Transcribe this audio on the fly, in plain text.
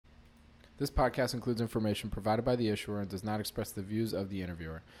This podcast includes information provided by the issuer and does not express the views of the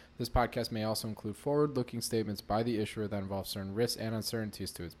interviewer. This podcast may also include forward-looking statements by the issuer that involve certain risks and uncertainties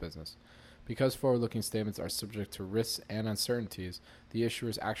to its business. Because forward-looking statements are subject to risks and uncertainties, the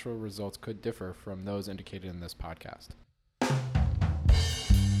issuer's actual results could differ from those indicated in this podcast.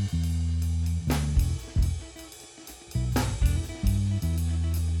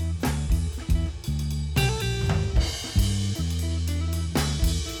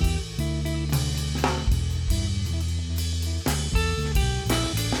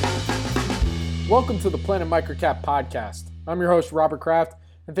 Welcome to the Planet Microcap Podcast. I'm your host, Robert Kraft,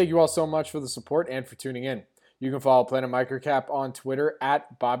 and thank you all so much for the support and for tuning in. You can follow Planet Microcap on Twitter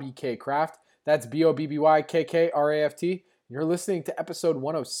at Bobby K. Kraft. That's BOBBYKKRAFT. You're listening to episode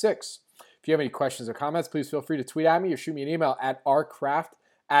 106. If you have any questions or comments, please feel free to tweet at me or shoot me an email at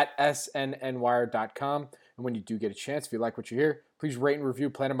rkraft@snnwire.com. And when you do get a chance, if you like what you hear, please rate and review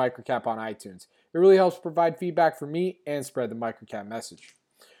Planet Microcap on iTunes. It really helps provide feedback for me and spread the microcap message.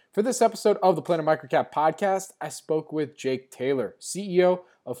 For this episode of the Planet Microcap Podcast, I spoke with Jake Taylor, CEO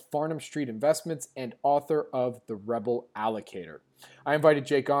of Farnam Street Investments and author of The Rebel Allocator. I invited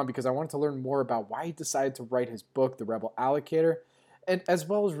Jake on because I wanted to learn more about why he decided to write his book, The Rebel Allocator, and as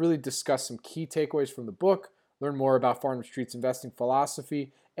well as really discuss some key takeaways from the book, learn more about Farnam Street's investing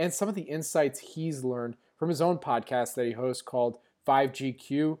philosophy, and some of the insights he's learned from his own podcast that he hosts called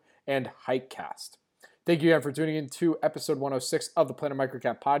 5GQ and Hikecast. Thank you again for tuning in to episode 106 of the Planet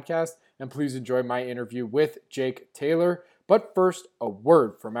Microcap Podcast, and please enjoy my interview with Jake Taylor. But first, a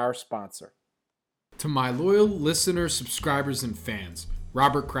word from our sponsor. To my loyal listeners, subscribers, and fans,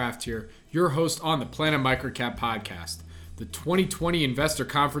 Robert Kraft here, your host on the Planet Microcap Podcast. The 2020 Investor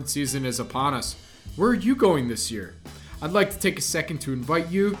Conference season is upon us. Where are you going this year? I'd like to take a second to invite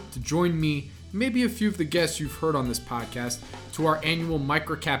you to join me, maybe a few of the guests you've heard on this podcast, to our annual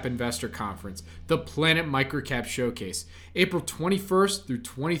Microcap Investor Conference, the Planet Microcap Showcase, April 21st through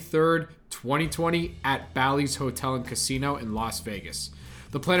 23rd, 2020 at Bally's Hotel and Casino in Las Vegas.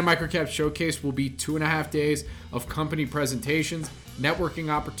 The Planet Microcap Showcase will be 2.5 days of company presentations, networking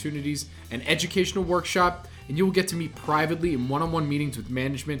opportunities, an educational workshop, and you will get to meet privately in one-on-one meetings with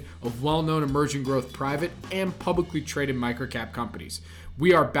management of well-known emerging growth private and publicly traded microcap companies.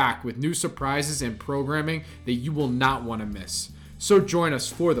 We are back with new surprises and programming that you will not want to miss. So join us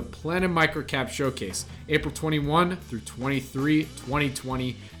for the Planet Microcap Showcase, April 21 through 23,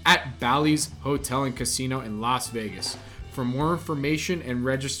 2020 at Bally's Hotel and Casino in Las Vegas. For more information and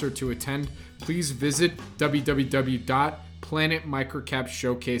register to attend, please visit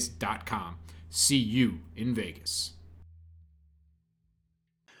www.planetmicrocapshowcase.com. See you in Vegas.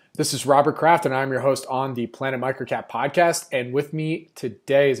 This is Robert Kraft, and I'm your host on the Planet Microcap Podcast. And with me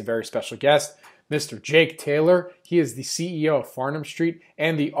today is a very special guest, Mr. Jake Taylor. He is the CEO of Farnam Street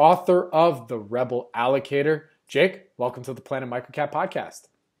and the author of The Rebel Allocator. Jake, welcome to the Planet Microcap Podcast.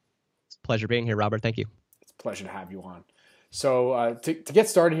 It's a pleasure being here, Robert. Thank you. It's a pleasure to have you on. So to get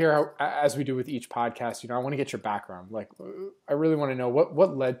started here, as we do with each podcast, I want to get your background. I really want to know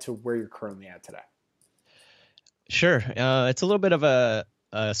what led to where you're currently at today. Sure. It's a little bit of a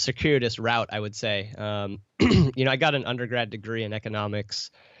circuitous route, I would say. I got an undergrad degree in economics,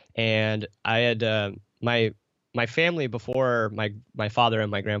 and I had my family before my father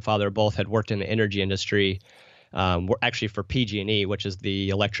and my grandfather both had worked in the energy industry. Actually for PG&E, which is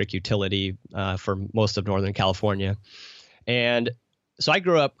the electric utility for most of Northern California. And so I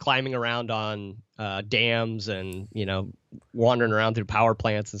grew up climbing around on dams and, wandering around through power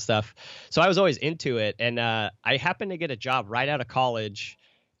plants and stuff. So I was always into it. And I happened to get a job right out of college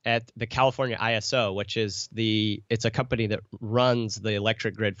at the California ISO, which is it's a company that runs the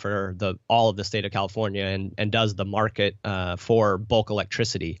electric grid for all of the state of California and does the market for bulk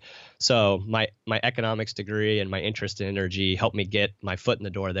electricity. So my economics degree and my interest in energy helped me get my foot in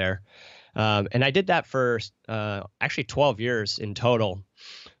the door there. And I did that for actually 12 years in total.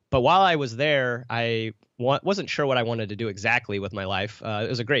 But while I was there, I wasn't sure what I wanted to do exactly with my life. It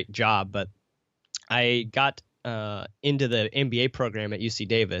was a great job, but I got into the MBA program at UC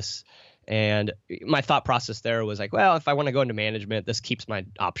Davis. And my thought process there was like, well, if I want to go into management, this keeps my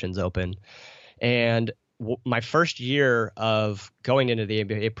options open. And my first year of going into the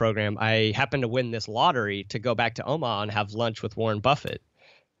MBA program, I happened to win this lottery to go back to Omaha and have lunch with Warren Buffett.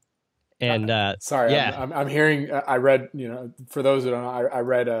 And sorry, yeah. I'm hearing. I read. For those who don't know, I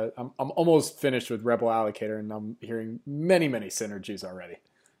read. I'm almost finished with Rebel Allocator, and I'm hearing many synergies already.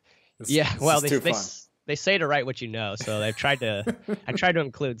 They say to write what you know, so they've tried to. I tried to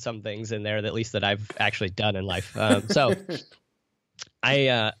include some things in there, at least that I've actually done in life. So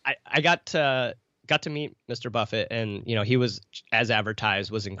I got got to meet Mr. Buffett, and he was, as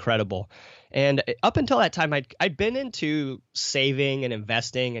advertised, was incredible. And up until that time, I'd been into saving and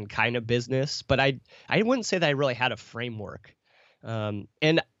investing and kind of business, but I wouldn't say that I really had a framework.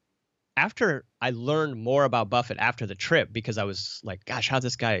 And after I learned more about Buffett after the trip, because I was like, gosh, how's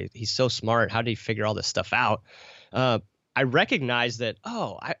this guy? He's so smart. How did he figure all this stuff out? I recognized that,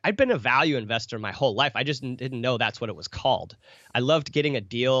 I've been a value investor my whole life. I just didn't know that's what it was called. I loved getting a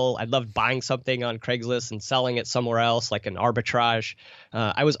deal. I loved buying something on Craigslist and selling it somewhere else, like an arbitrage.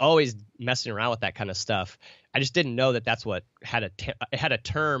 I was always messing around with that kind of stuff. I just didn't know that that's what it had a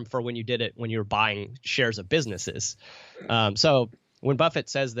term for when you did it, when you were buying shares of businesses. So when Buffett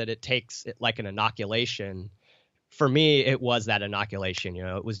says that it takes it like an inoculation, for me, it was that inoculation.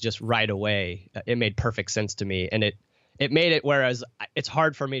 It was just right away. It made perfect sense to me, and it made it whereas it's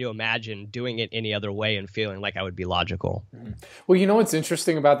hard for me to imagine doing it any other way and feeling like I would be logical. Mm-hmm. Well, what's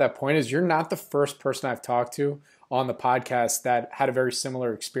interesting about that point is you're not the first person I've talked to on the podcast that had a very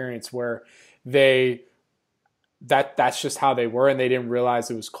similar experience where that's just how they were, and they didn't realize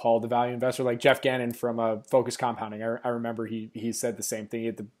it was called the value investor. Like Jeff Gannon from Focus Compounding, I remember he said the same thing. He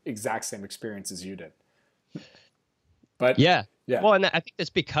had the exact same experience as you did. But yeah. Well, and I think that's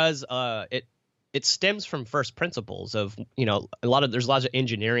because it stems from first principles of, there's lots of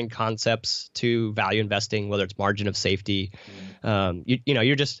engineering concepts to value investing, whether it's margin of safety.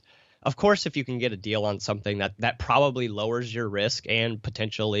 You're just, of course, if you can get a deal on something that probably lowers your risk and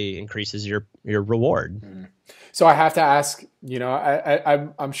potentially increases your reward. So I have to ask,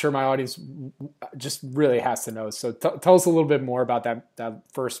 I'm sure my audience just really has to know. So tell us a little bit more about that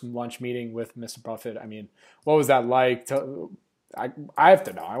first lunch meeting with Mr. Buffett. I mean, what was that like? I have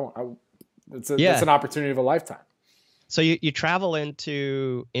to know. It's an opportunity of a lifetime. So you travel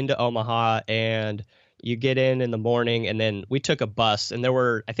into Omaha, and you get in the morning, and then we took a bus, and there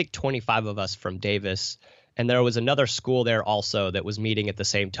were, I think, 25 of us from Davis, and there was another school there also that was meeting at the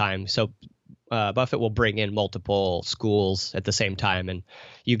same time. So Buffett will bring in multiple schools at the same time, and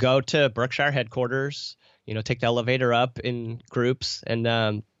you go to Berkshire headquarters, take the elevator up in groups,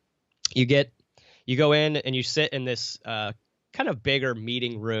 and you go in and you sit in this kind of bigger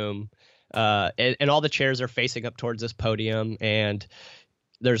meeting room. And all the chairs are facing up towards this podium, and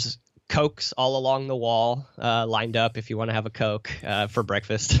there's Cokes all along the wall, lined up if you want to have a Coke for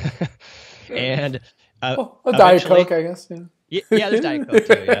breakfast. And a Diet Coke, I guess. Yeah, there's Diet Coke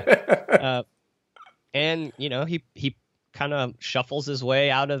too. Yeah. And he kind of shuffles his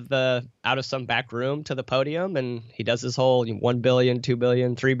way out of some back room to the podium, and he does his whole 1 billion, 2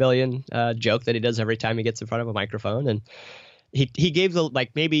 billion, 3 billion joke that he does every time he gets in front of a microphone. And he gave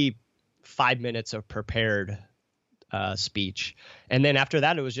maybe 5 minutes of prepared speech, and then after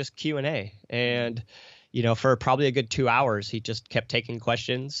that it was just Q&A, and for probably a good 2 hours he just kept taking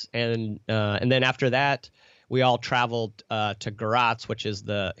questions, and then after that we all traveled to Garatz, which is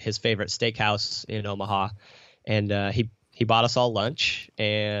his favorite steakhouse in Omaha, and he bought us all lunch,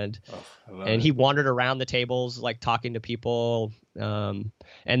 and he wandered around the tables like talking to people.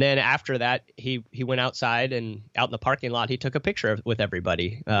 And then after that, he went outside, and out in the parking lot, he took a picture with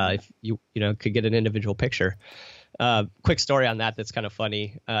everybody. If you could get an individual picture. Quick story on that. That's kind of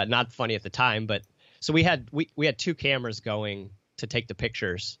funny. Not funny at the time, but so we had 2 cameras going to take the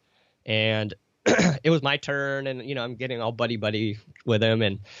pictures, and it was my turn, and I'm getting all buddy with him,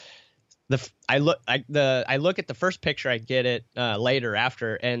 and I look at the first picture, I get it later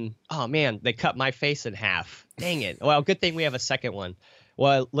after, and oh man, they cut my face in half. Dang it. Well, good thing we have a second one.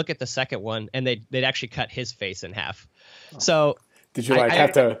 Well, look at the second one, and they'd actually cut his face in half. So did you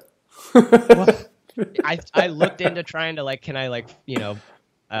have to? Well, I looked into trying to can I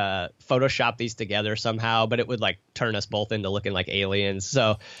Photoshop these together somehow, but it would turn us both into looking like aliens.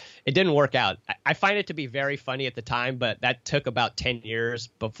 So it didn't work out. I find it to be very funny at the time, but that took about 10 years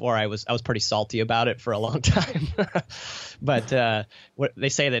before I was pretty salty about it for a long time. But they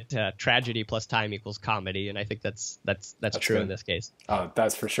say that tragedy plus time equals comedy, and I think that's true good in this case. Oh,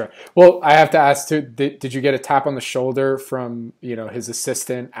 that's for sure. Well, I have to ask too, did you get a tap on the shoulder from his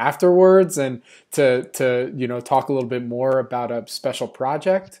assistant afterwards, and to talk a little bit more about a special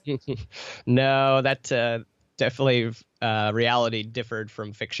project? No, that definitely reality differed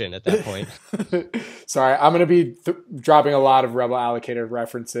from fiction at that point. Sorry, I'm going to be dropping a lot of Rebel Allocator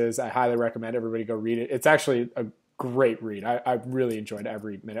references. I highly recommend everybody go read it. It's actually a great read. I really enjoyed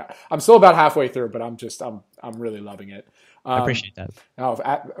every minute. I'm still about halfway through, but I'm really loving it. I appreciate that.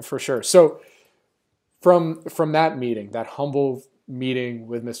 Oh, for sure. So from that meeting, that humble meeting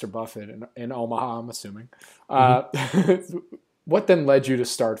with Mr. Buffett in Omaha, I'm assuming, what then led you to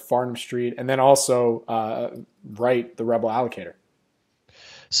start Farnam Street, and then also write the Rebel Allocator?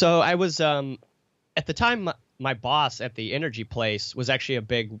 So I was at the time, my boss at the energy place was actually a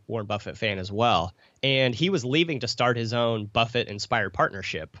big Warren Buffett fan as well. And he was leaving to start his own Buffett inspired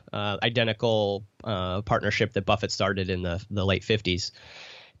partnership, identical partnership that Buffett started in the late 50s.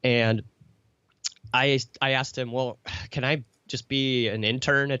 And I asked him, well, can I just be an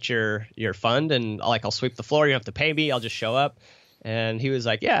intern at your fund, and like I'll sweep the floor, you don't have to pay me, I'll just show up. And he was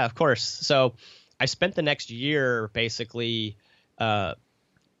like, yeah, of course. So I spent the next year basically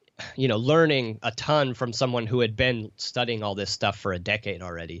learning a ton from someone who had been studying all this stuff for a decade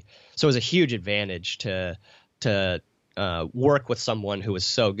already. So it was a huge advantage to work with someone who was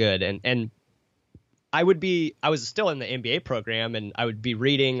so good. And I was still in the MBA program, and I would be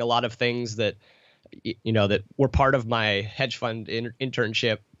reading a lot of things that that were part of my hedge fund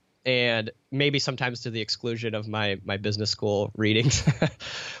internship, and maybe sometimes to the exclusion of my business school readings,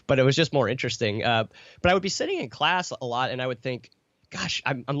 but it was just more interesting. But I would be sitting in class a lot, and I would think, gosh,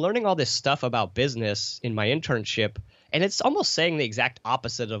 I'm learning all this stuff about business in my internship, and it's almost saying the exact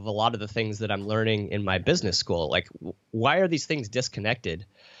opposite of a lot of the things that I'm learning in my business school. Like, why are these things disconnected?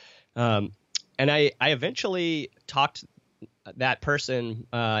 And I eventually talked that person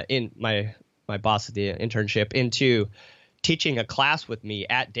in my boss at the internship into teaching a class with me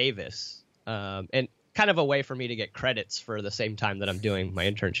at Davis, and kind of a way for me to get credits for the same time that I'm doing my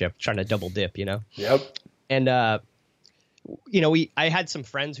internship, trying to double dip, Yep. And I had some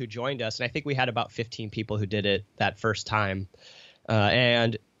friends who joined us, and I think we had about 15 people who did it that first time.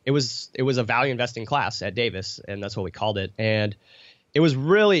 And it was a value investing class at Davis, and that's what we called it. And it was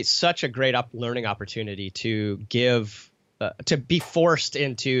really such a great learning opportunity to to be forced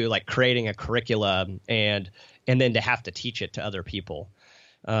into like creating a curriculum and then to have to teach it to other people.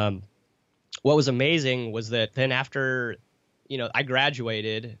 What was amazing was that then after, I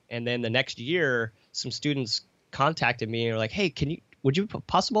graduated, and then the next year, some students contacted me and were like, hey, would you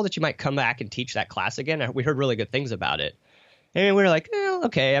possible that you might come back and teach that class again? We heard really good things about it. And we were like,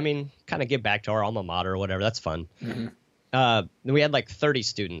 okay, kind of give back to our alma mater or whatever. That's fun. Mm-hmm. We had like 30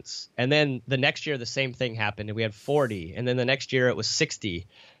 students. And then the next year, the same thing happened, and we had 40. And then the next year it was 60.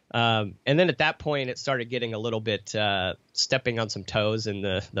 And then at that point, it started getting a little bit stepping on some toes in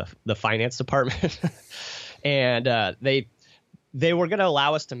the finance department. And they were going to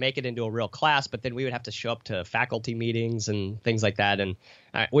allow us to make it into a real class, but then we would have to show up to faculty meetings and things like that. And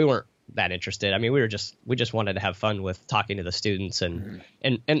we weren't that interested. We just wanted to have fun with talking to the students, and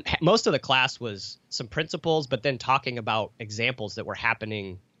most of the class was some principles, but then talking about examples that were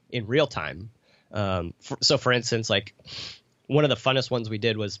happening in real time. So for instance, like one of the funnest ones we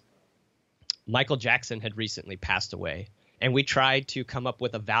did was Michael Jackson had recently passed away. And we tried to come up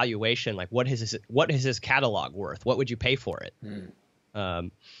with a valuation, like what is his catalog worth? What would you pay for it?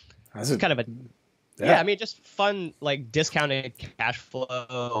 That's kind of a just fun, like discounted cash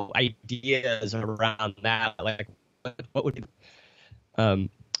flow ideas around that. Like what would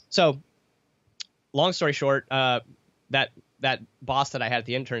so long story short, that boss that I had at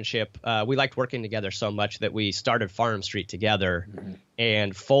the internship, we liked working together so much that we started Farnam Street together,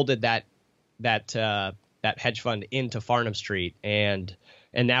 and folded that hedge fund into Farnam Street, and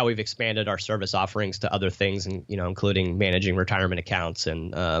now we've expanded our service offerings to other things, and including managing retirement accounts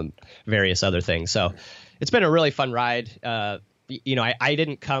and various other things. So it's been a really fun ride. I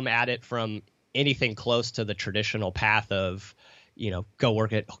didn't come at it from anything close to the traditional path of go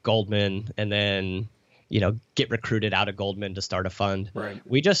work at Goldman and then get recruited out of Goldman to start a fund. Right.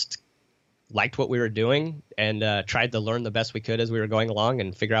 We just liked what we were doing and tried to learn the best we could as we were going along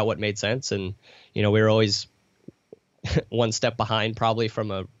and figure out what made sense. And, we were always one step behind probably from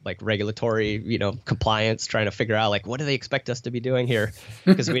a regulatory, compliance, trying to figure out what do they expect us to be doing here?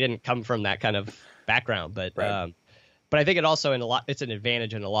 Because we didn't come from that kind of background. But right. But I think it also it's an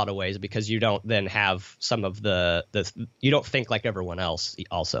advantage in a lot of ways, because you don't then have some of you don't think like everyone else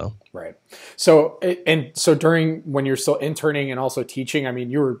also. Right. So during when you're still interning and also teaching,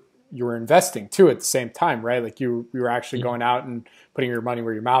 you were investing too at the same time, right? Like you were actually going out and putting your money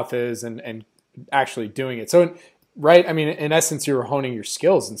where your mouth is and actually doing it. So, right. In essence, you were honing your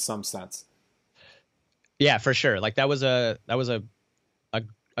skills in some sense. Yeah, for sure. Like that was a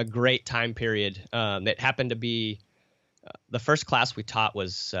a great time period. That happened to be the first class we taught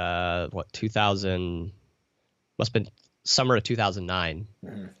was 2000, must have been summer of 2009.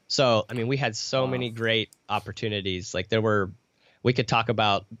 Mm-hmm. So, we had so many great opportunities. Like we could talk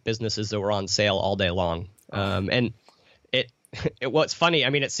about businesses that were on sale all day long. And it what's funny,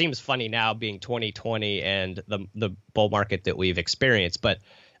 it seems funny now being 2020 and the bull market that we've experienced, but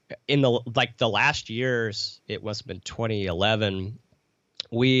in the last years, it must have been 2011,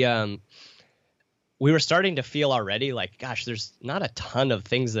 we we were starting to feel already like, gosh, there's not a ton of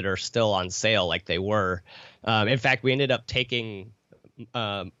things that are still on sale like they were. In fact, we ended up taking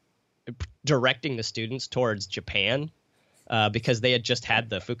um, directing the students towards Japan because they had just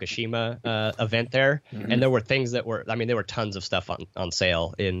had the Fukushima event there. Mm-hmm. And there were things that were, I mean, there were tons of stuff on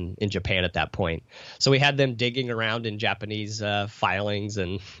sale in Japan at that point. So we had them digging around in Japanese filings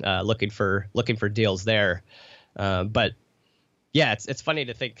and looking for deals there. But yeah, it's funny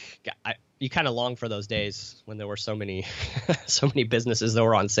to think. You kind of long for those days when there were so many businesses that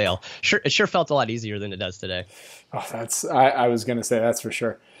were on sale. Sure, it sure felt a lot easier than it does today. Oh, I was going to say that's for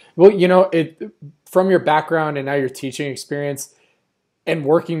sure. Well, from your background and now your teaching experience and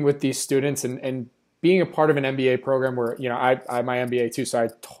working with these students and being a part of an MBA program where, I have my MBA too, so I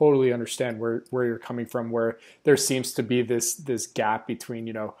totally understand where you're coming from, where there seems to be this gap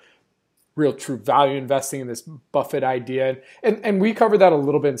between, real true value investing and this Buffett idea. And we covered that a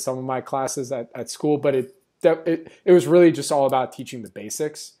little bit in some of my classes at school, but it was really just all about teaching the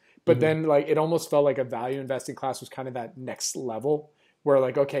basics. But then it almost felt like a value investing class was kind of that next level where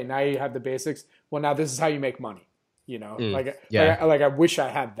okay, now you have the basics. Well, now this is how you make money, I wish I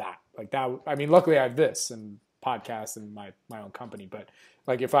had that. That. I mean, luckily I have this and podcasts and my own company, but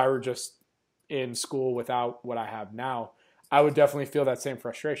if I were just in school without what I have now, I would definitely feel that same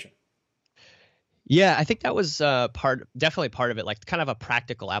frustration. Yeah, I think that was definitely part of it, kind of a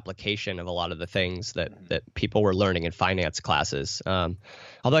practical application of a lot of the things that people were learning in finance classes.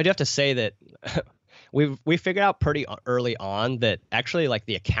 Although I do have to say that we figured out pretty early on that actually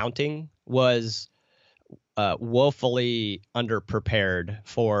the accounting was woefully underprepared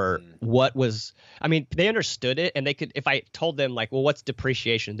for what was. I mean, they understood it, and they could. If I told them well, what's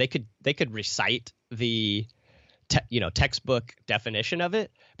depreciation, they could recite the textbook definition of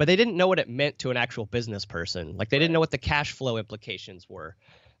it, but they didn't know what it meant to an actual business person. They didn't know what the cash flow implications were.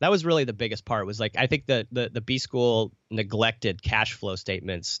 That was really the biggest part. Was I think the B school neglected cash flow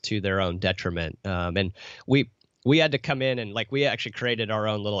statements to their own detriment. And we had to come in and we actually created our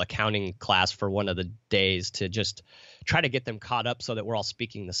own little accounting class for one of the days to just try to get them caught up so that we're all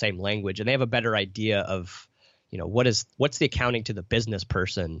speaking the same language and they have a better idea of, what's the accounting to the business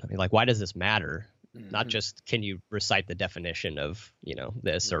person? I mean, why does this matter? Not just can you recite the definition of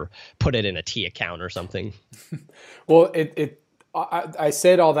this or put it in a T account or something. Well, I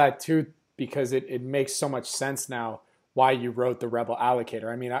said all that too because it makes so much sense now why you wrote the Rebel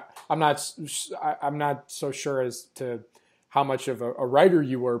Allocator. I mean, I'm not so sure as to how much of a writer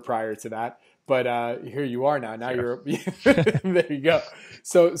you were prior to that, but here you are now. Now sure. There you go.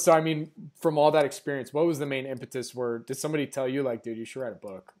 So I mean, from all that experience, what was the main impetus? Did somebody tell you dude, you should write a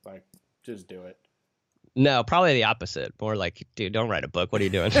book? Just do it. No, probably the opposite. More dude, don't write a book. What are you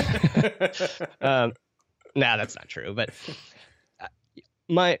doing? Nah, that's not true. But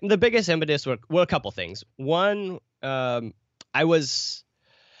the biggest impetus were a couple things. One, I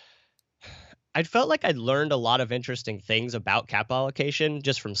felt like I'd learned a lot of interesting things about capital allocation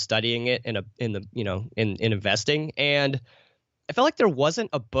just from studying it in investing, and I felt like there wasn't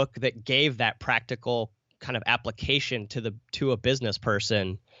a book that gave that practical kind of application to a business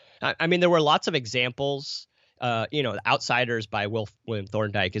person. I mean, there were lots of examples. Outsiders by William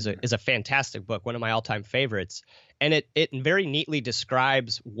Thorndike is a fantastic book, one of my all-time favorites, and it very neatly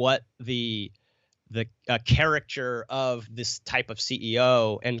describes what the caricature of this type of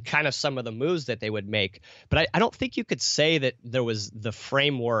CEO and kind of some of the moves that they would make. But I don't think you could say that there was the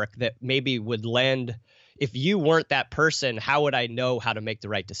framework that maybe would lend. If you weren't that person, how would I know how to make the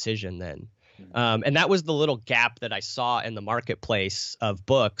right decision then? And that was the little gap that I saw in the marketplace of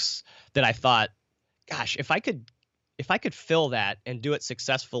books that I thought, gosh, if I could fill that and do it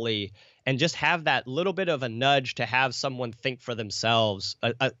successfully and just have that little bit of a nudge to have someone think for themselves,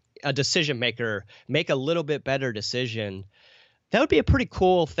 a decision maker make a little bit better decision, that would be a pretty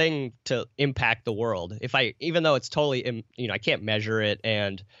cool thing to impact the world. Even though it's totally, I can't measure it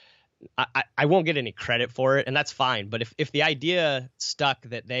and I won't get any credit for it, and that's fine. But if the idea stuck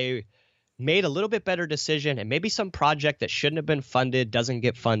that they made a little bit better decision and maybe some project that shouldn't have been funded doesn't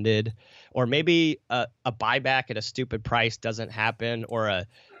get funded, or maybe a buyback at a stupid price doesn't happen, or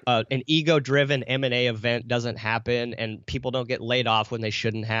an ego-driven M&A event doesn't happen and people don't get laid off when they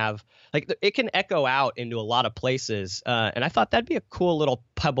shouldn't have, it can echo out into a lot of places. And I thought that'd be a cool little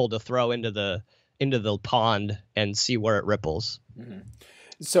pebble to throw into the pond and see where it ripples. Mm-hmm.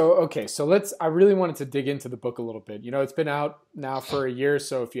 So I really wanted to dig into the book a little bit. It's been out now for a year,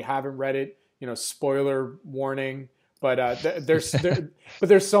 so if you haven't read it, spoiler warning. But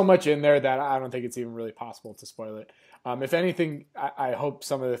there's so much in there that I don't think it's even really possible to spoil it. If anything, I hope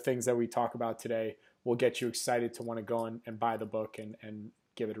some of the things that we talk about today will get you excited to want to go and buy the book and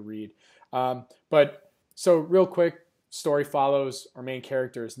give it a read. But so real quick, story follows. Our main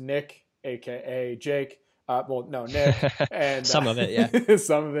character is Nick, aka Jake. Well, no, Nick, and Some of it, yeah.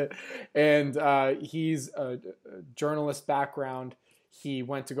 some of it, and he's a journalist background. He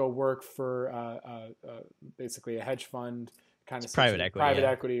went to go work for basically a hedge fund kind of private equity, private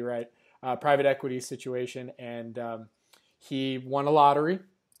equity, right? Private equity situation, and he won a lottery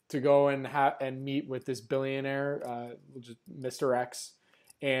to go and meet with this billionaire, Mr. X,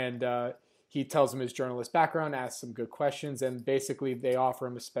 and he tells him his journalist background, asks some good questions, and basically they offer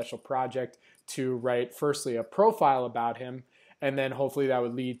him a special project to write, firstly, a profile about him, and then hopefully that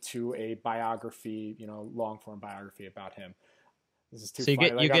would lead to a biography, long form biography about him. This is too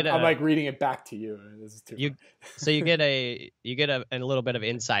funny. I'm like reading it back to you. This is too funny. So you get a little bit of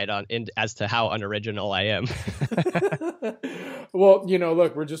insight as to how unoriginal I am. Well,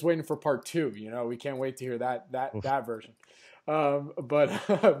 look, we're just waiting for part 2. We can't wait to hear that version.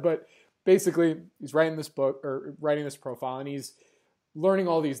 But basically, he's writing this book or writing this profile, and he's learning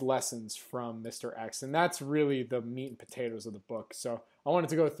all these lessons from Mr. X, and that's really the meat and potatoes of the book. So I wanted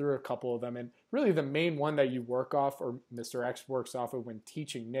to go through a couple of them, and really the main one that you work off, or Mr. X works off of when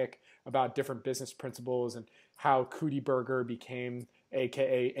teaching Nick about different business principles and how Cootie Burger became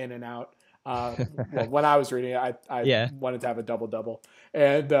AKA In-N-Out. Well, when I was reading it, I wanted to have a double,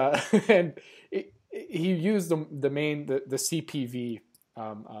 and he used the CPV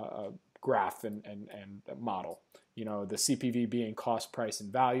graph and model. The CPV being cost, price,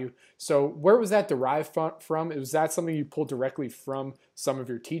 and value. So where was that derived from? Was that something you pulled directly from some of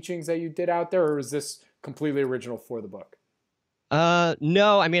your teachings that you did out there, or was this completely original for the book?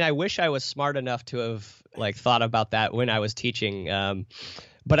 No, I mean, I wish I was smart enough to have thought about that when I was teaching.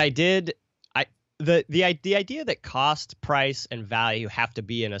 But I did. The idea that cost, price, and value have to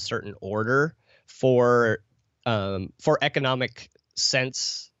be in a certain order for economic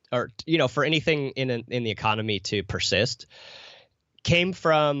sense, or for anything in the economy to persist, came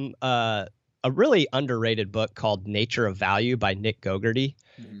from a really underrated book called Nature of Value by Nick Gogarty.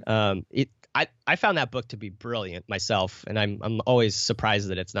 Mm-hmm. I found that book to be brilliant myself, and I'm always surprised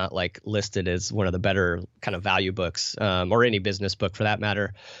that it's not listed as one of the better kind of value books, or any business book for that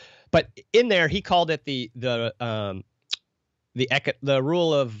matter. But in there, he called it the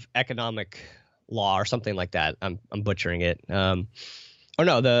rule of economic law or something like that. I'm butchering it. Oh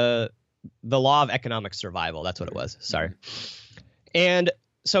no, the law of economic survival. That's what it was. Sorry. And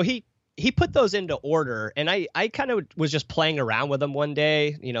so he put those into order, and I kind of was just playing around with them one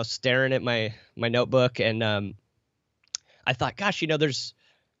day, staring at my notebook, and I thought, gosh,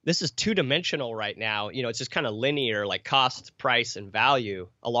 this is two-dimensional right now. It's just kind of linear, like cost, price, and value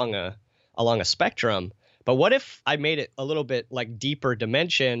along a spectrum. But what if I made it a little bit deeper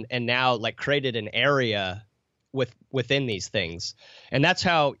dimension, and now created an area within these things? And that's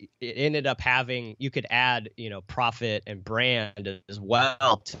how it ended up having, you could add, profit and brand as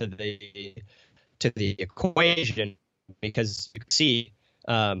well to the equation, because you can see,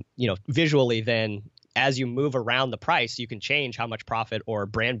 visually then, as you move around the price, you can change how much profit or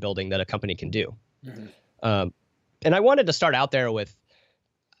brand building that a company can do. Mm-hmm. And I wanted to start out there with,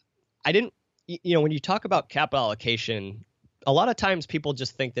 when you talk about capital allocation, a lot of times people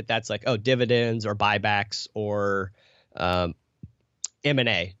just think that that's dividends or buybacks or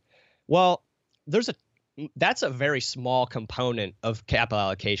M&A. Well, that's a very small component of capital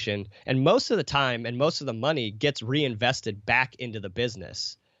allocation. And most of the time and most of the money gets reinvested back into the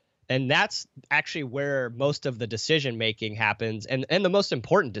business. And that's actually where most of the decision making happens, and the most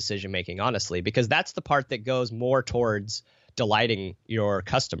important decision making, honestly, because that's the part that goes more towards delighting your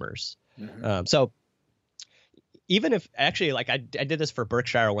customers. Mm-hmm. So even if actually, I did this for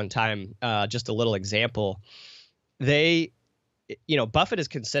Berkshire one time, just a little example. Buffett is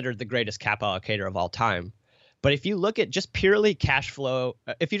considered the greatest capital allocator of all time. But if you look at just purely cash flow,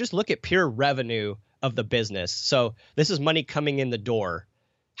 if you just look at pure revenue of the business, so this is money coming in the door.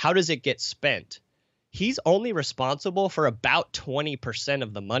 How does it get spent? He's only responsible for about 20%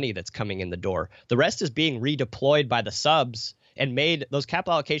 of the money that's coming in the door. The rest is being redeployed by the subs, and made those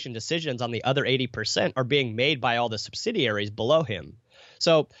capital allocation decisions on the other 80% are being made by all the subsidiaries below him.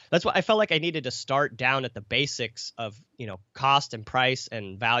 So that's why I felt like I needed to start down at the basics of, cost and price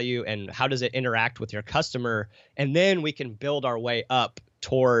and value and how does it interact with your customer. And then we can build our way up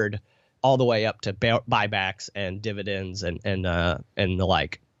toward all the way up to buybacks and dividends and the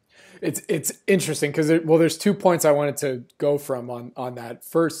like. It's interesting because there's 2 points I wanted to go from on that.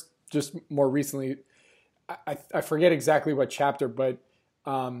 First, just more recently, I forget exactly what chapter, but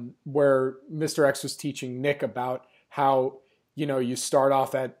where Mr. X was teaching Nick about how you start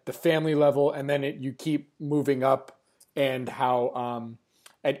off at the family level and then you keep moving up, and how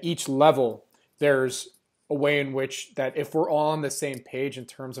at each level, there's a way in which that if we're all on the same page in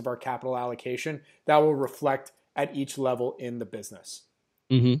terms of our capital allocation, that will reflect at each level in the business.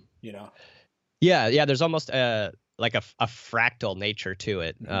 Mm-hmm. You know? Yeah. There's almost like a fractal nature to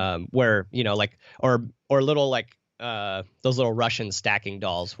it, where like or little like those little Russian stacking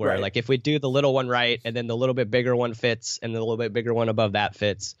dolls, where Right. like if we do the little one right, and then the little bit bigger one fits, and the little bit bigger one above that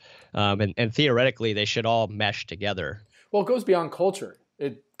fits, and theoretically they should all mesh together. Well, it goes beyond culture.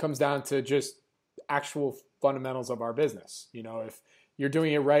 It comes down to just actual fundamentals of our business. If you're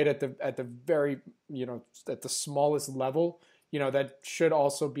doing it right at the very, at the smallest level, that should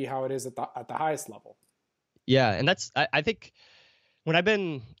also be how it is at the highest level. Yeah, and that's I think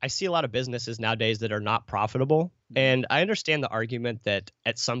I see a lot of businesses nowadays that are not profitable, and I understand the argument that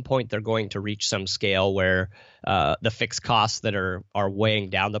at some point they're going to reach some scale where the fixed costs that are weighing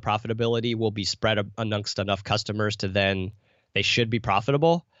down the profitability will be spread amongst enough customers to then they should be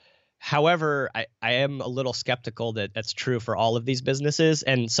profitable. However, I am a little skeptical that that's true for all of these businesses,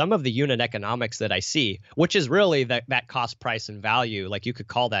 and some of the unit economics that I see, which is really that cost, price, and value, like you could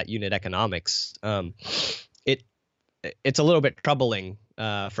call that unit economics. It's a little bit troubling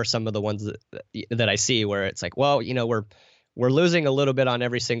for some of the ones that I see, where it's like, well, we're losing a little bit on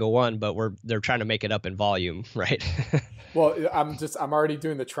every single one, but they're trying to make it up in volume, right? Well, I'm already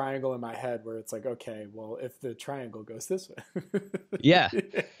doing the triangle in my head where it's like, okay, well, if the triangle goes this way. Yeah.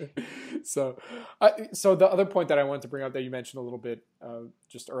 So the other point that I wanted to bring up that you mentioned a little bit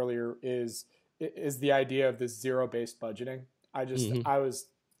just earlier is the idea of this zero-based budgeting. I was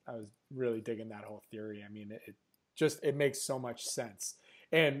really digging that whole theory. I mean, it makes so much sense.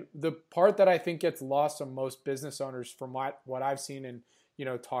 And the part that I think gets lost on most business owners from what I've seen in,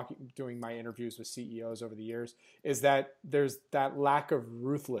 doing my interviews with CEOs over the years, is that there's that lack of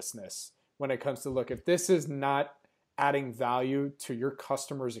ruthlessness when it comes to, look, if this is not adding value to your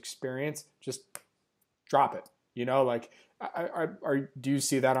customer's experience, just drop it. Like, do you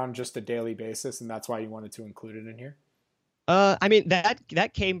see that on just a daily basis, and that's why you wanted to include it in here? I mean,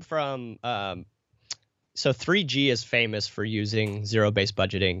 that came from so 3G is famous for using zero-based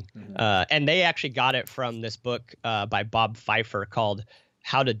budgeting, and they actually got it from this book by Bob Pfeiffer called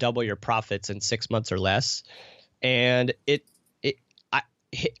 "How to Double Your Profits in 6 Months or Less." And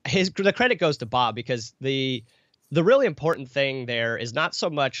the credit goes to Bob, because the really important thing there is not so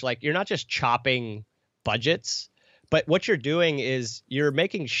much like you're not just chopping budgets, but what you're doing is you're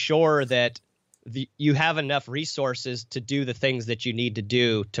making sure that you have enough resources to do the things that you need to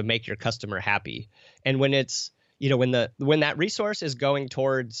do to make your customer happy. And when it's, when that resource is going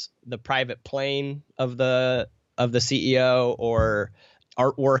towards the private plane of the CEO or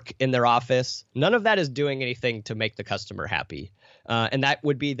artwork in their office, none of that is doing anything to make the customer happy. And that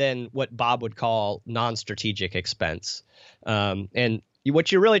would be then what Bob would call non-strategic expense. And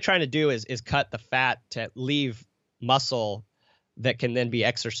what you're really trying to do is cut the fat to leave muscle that can then be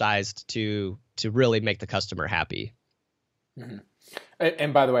exercised to really make the customer happy. Mm-hmm.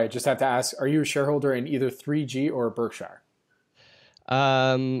 And by the way, I just have to ask, are you a shareholder in either 3G or Berkshire?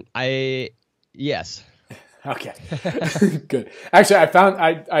 Yes. Okay. Good. Actually, I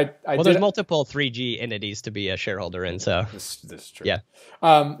found there's multiple 3G entities to be a shareholder in, so this is true. Yeah.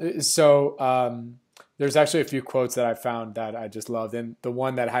 There's actually a few quotes that I found that I just loved, and the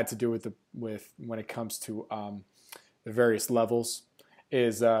one that had to do with when it comes to the various levels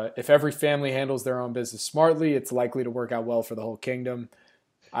is if every family handles their own business smartly, it's likely to work out well for the whole kingdom.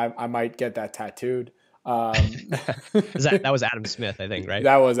 I might get that tattooed. That was Adam Smith, I think, right?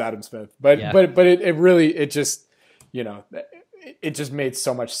 That was Adam Smith, but it just made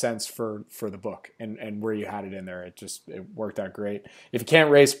so much sense for the book and where you had it in there. It worked out great. If you can't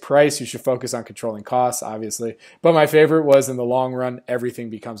raise price, you should focus on controlling costs, obviously. But my favorite was, in the long run, everything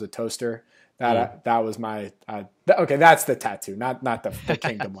becomes a toaster. That was my okay. That's the tattoo, not the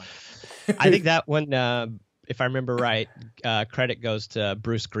kingdom one. I think that one, if I remember right, credit goes to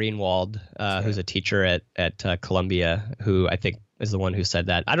Bruce Greenwald, who's a teacher at Columbia, who I think is the one who said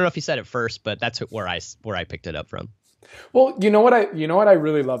that. I don't know if he said it first, but that's where I picked it up from. Well, you know what I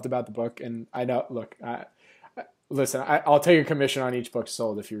really loved about the book, and I know, look, listen, I'll take a commission on each book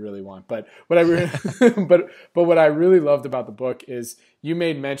sold if you really want. But what what I really loved about the book is you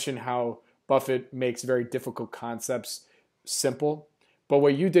made mention how Buffett makes very difficult concepts simple. But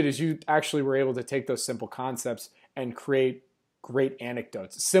what you did is you actually were able to take those simple concepts and create great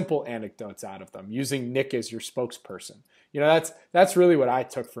anecdotes, simple anecdotes out of them, using Nick as your spokesperson. That's really what I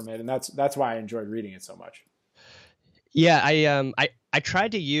took from it, and that's why I enjoyed reading it so much. Yeah, I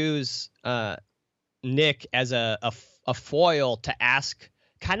tried to use Nick as a foil to ask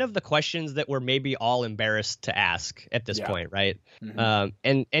kind of the questions that we're maybe all embarrassed to ask at this point, right?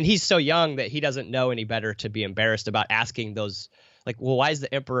 And he's so young that he doesn't know any better to be embarrassed about asking those, like, well, why is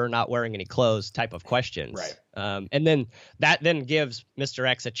the emperor not wearing any clothes type of questions. Right. And then that then gives Mr.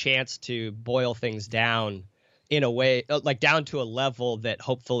 X a chance to boil things down in a way, like down to a level that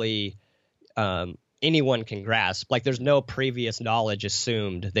hopefully anyone can grasp. Like, there's no previous knowledge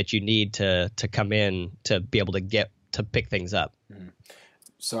assumed that you need to come in to be able to get to pick things up.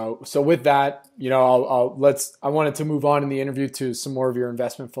 So with that, I wanted to move on in the interview to some more of your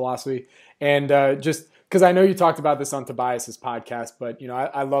investment philosophy, and just because I know you talked about this on Tobias's podcast, but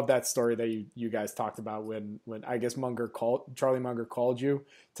I love that story that you guys talked about when I guess Charlie Munger called you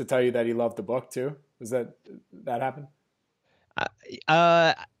to tell you that he loved the book too. Is that happened?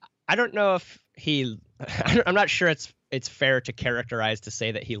 I don't know if I'm not sure it's fair to characterize to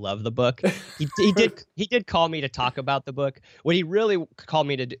say that he loved the book. He did call me to talk about the book. What he really called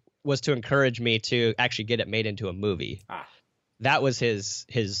me to do was to encourage me to actually get it made into a movie. That was his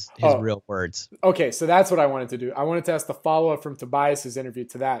real words. Okay, so that's what I wanted to do. I wanted to ask the follow-up from Tobias's interview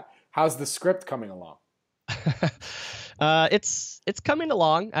to that. How's the script coming along? It's coming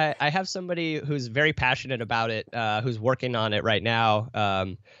along. I have somebody who's very passionate about it, who's working on it right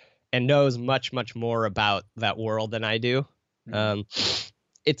now, and knows much, much more about that world than I do.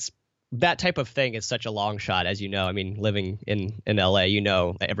 It's that type of thing is such a long shot, as you know. I mean, living in LA,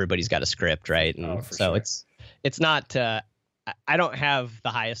 everybody's got a script, right? And so sure. It's not. I don't have the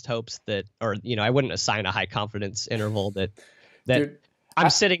highest hopes that, or I wouldn't assign a high confidence interval that Dude, I'm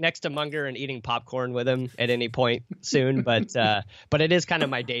sitting next to Munger and eating popcorn with him at any point soon. But it is kind of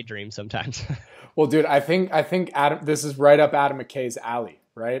my daydream sometimes. Well, dude, I think Adam, this is right up Adam McKay's alley.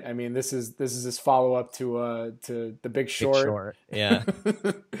 Right. I mean, this is his follow up to The Big Short. Big Short. Yeah.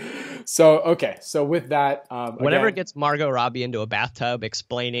 So with that, whatever gets Margot Robbie into a bathtub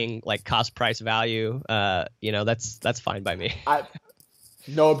explaining like cost price value, that's fine by me.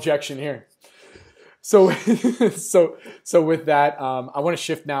 No objection here. So with that, I want to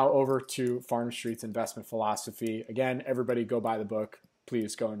shift now over to Farnam Street's investment philosophy. Again, everybody go buy the book.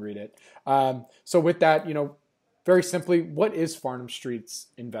 Please go and read it. So with that, very simply, what is Farnam Street's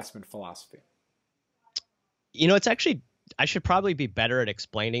investment philosophy? It's actually, I should probably be better at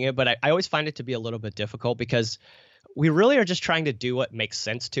explaining it, but I always find it to be a little bit difficult because we really are just trying to do what makes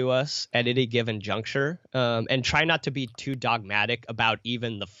sense to us at any given juncture, and try not to be too dogmatic about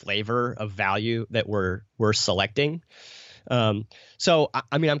even the flavor of value that we're selecting. So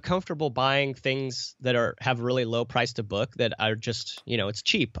I mean, I'm comfortable buying things that have really low price to book that are just, it's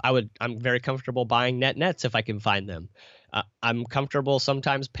cheap. I'm very comfortable buying nets if I can find them. I'm comfortable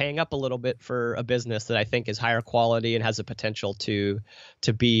sometimes paying up a little bit for a business that I think is higher quality and has the potential to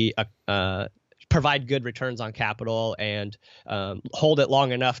be provide good returns on capital and hold it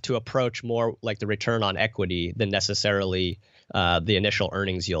long enough to approach more like the return on equity than necessarily the initial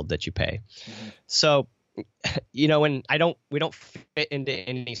earnings yield that you pay. Mm-hmm. So and we don't fit into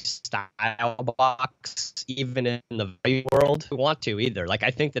any style box, even in the value world. We want to either. Like,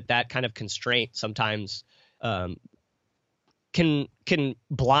 I think that kind of constraint sometimes can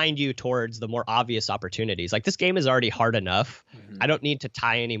blind you towards the more obvious opportunities. Like, this game is already hard enough. Mm-hmm. I don't need to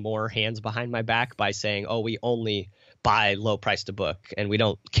tie any more hands behind my back by saying, oh, we only buy low price to book and we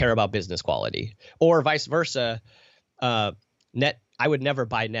don't care about business quality, or vice versa. I would never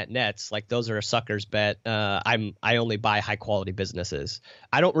buy nets. Like, those are a sucker's bet. I only buy high quality businesses.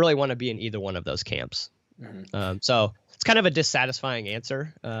 I don't really want to be in either one of those camps. Mm-hmm. So it's kind of a dissatisfying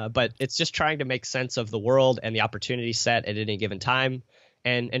answer, but it's just trying to make sense of the world and the opportunity set at any given time,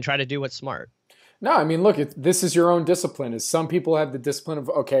 and try to do what's smart. No, I mean, look, this is your own discipline. Is some people have the discipline of,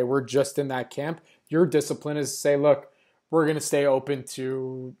 okay, we're just in that camp. Your discipline is say, look, we're going to stay open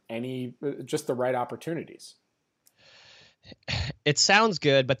to just the right opportunities. It sounds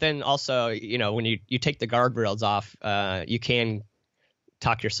good, but then also, when you take the guardrails off, you can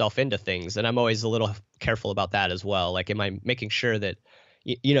talk yourself into things. And I'm always a little careful about that as well. Like, am I making sure that,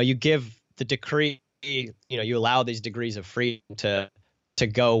 you give the decree, you allow these degrees of freedom to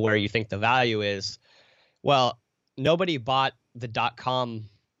go where you think the value is. Well, nobody bought the .com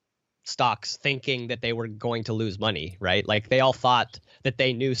stocks thinking that they were going to lose money, right? Like, they all thought that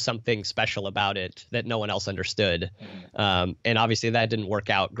they knew something special about it that no one else understood. And obviously that didn't work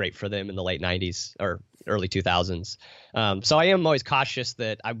out great for them in the late 90s or early 2000s. So I am always cautious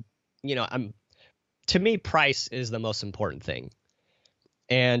that to me, price is the most important thing.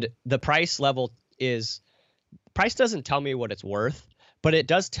 And the price doesn't tell me what it's worth, but it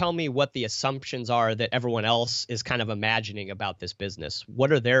does tell me what the assumptions are that everyone else is kind of imagining about this business.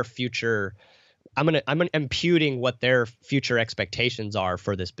 What are their future I'm imputing what their future expectations are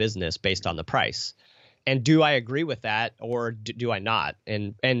for this business based on the price. And do I agree with that, or do I not?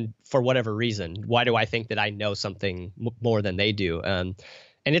 And for whatever reason, why do I think that I know something more than they do? And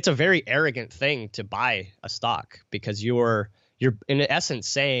it's a very arrogant thing to buy a stock, because you're in essence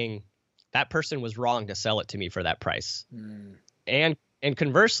saying that person was wrong to sell it to me for that price. And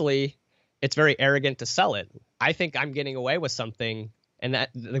conversely, it's very arrogant to sell it. I think I'm getting away with something, and that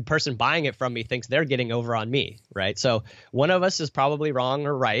the person buying it from me thinks they're getting over on me, right? So one of us is probably wrong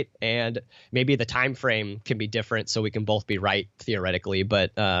or right, and maybe the time frame can be different, so we can both be right theoretically,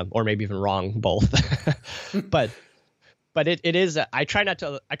 but or maybe even wrong both. but it is, I try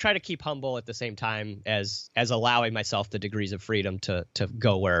to keep humble at the same time as allowing myself the degrees of freedom to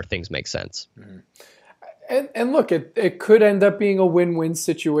go where things make sense. And look, it could end up being a win-win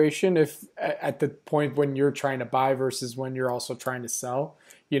situation if at the point when you're trying to buy versus when you're also trying to sell.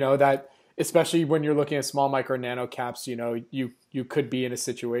 That especially when you're looking at small, micro, nano caps, you could be in a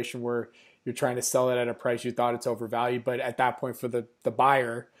situation where you're trying to sell it at a price you thought it's overvalued, but at that point for the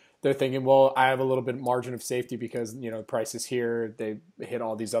buyer, they're thinking, well, I have a little bit margin of safety because the price is here. They hit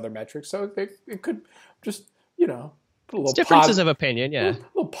all these other metrics, so it could just put a little differences of opinion, yeah. A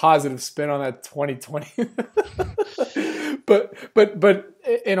little positive spin on that 2020. but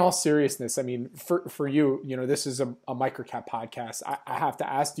in all seriousness, I mean, for you, this is a microcap podcast. I have to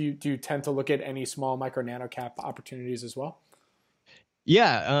ask, do you tend to look at any small, micro, nano cap opportunities as well?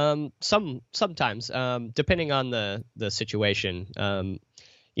 Yeah, sometimes, depending on the situation.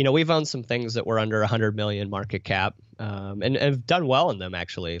 We've owned some things that were under 100 million market cap, and have done well in them,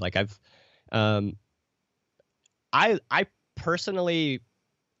 actually. Like I personally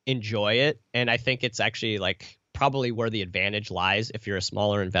enjoy it, and I think it's actually like probably where the advantage lies if you're a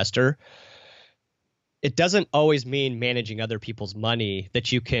smaller investor. It doesn't always mean managing other people's money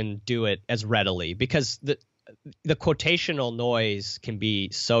that you can do it as readily, because the quotational noise can be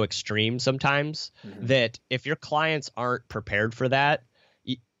so extreme sometimes that if your clients aren't prepared for that,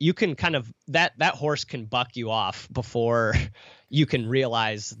 you can kind of that horse can buck you off before you can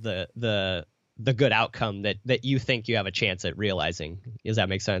realize the good outcome that you think you have a chance at realizing. Does that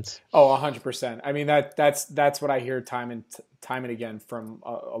make sense? Oh, 100%. I mean, that's what I hear time and again from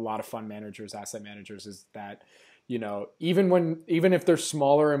a lot of fund managers, asset managers, is that, even if they're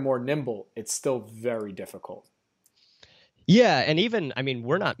smaller and more nimble, it's still very difficult. Yeah. And even, I mean,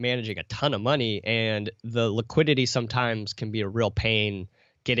 we're not managing a ton of money, and the liquidity sometimes can be a real pain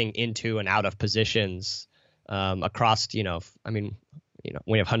getting into and out of positions across, when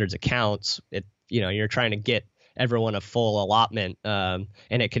you have hundreds of accounts, you're trying to get everyone a full allotment. And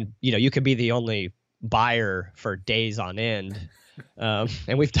it can, you could be the only buyer for days on end.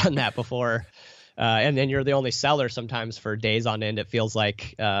 And we've done that before. And then you're the only seller sometimes for days on end. It feels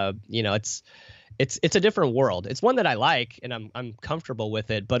like, it's a different world. It's one that I like, and I'm comfortable with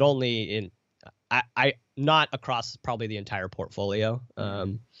it, but only in, I not across probably the entire portfolio.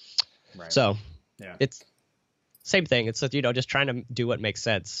 Right. So yeah, it's same thing. It's just trying to do what makes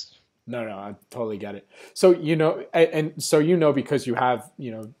sense. No, I totally get it. So and so because you have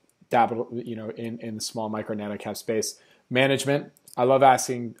dabbled in the small micro nano cap space management. I love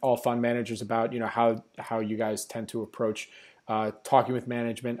asking all fund managers about how you guys tend to approach talking with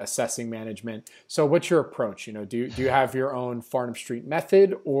management, assessing management. So what's your approach? Do you have your own Farnam Street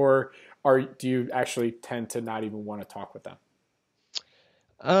method, or do you actually tend to not even want to talk with them?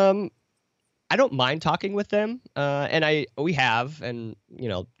 I don't mind talking with them, and we have, and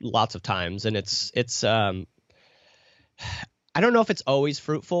lots of times, and it's I don't know if it's always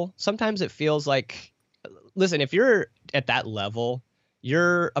fruitful. Sometimes it feels like, listen, if you're at that level,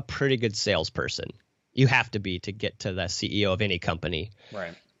 you're a pretty good salesperson. You have to be to get to the CEO of any company.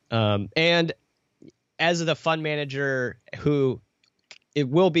 Right. And as the fund manager who it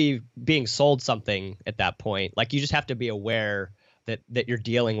will be being sold something at that point, like you just have to be aware that you're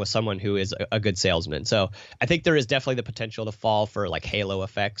dealing with someone who is a good salesman. So I think there is definitely the potential to fall for like halo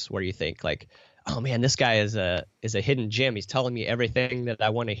effects, where you think like, oh man, this guy is a hidden gem. He's telling me everything that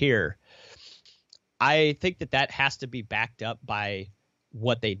I want to hear. I think that has to be backed up by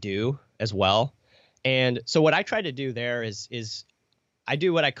what they do as well. And so what I try to do there is I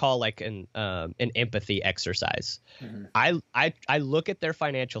do what I call like an empathy exercise. I look at their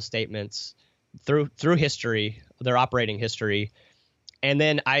financial statements through history, their operating history, and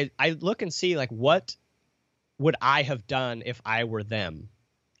then I look and see like, what would I have done if I were them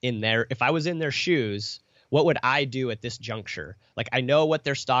if I was in their shoes, what would I do at this juncture? Like, I know what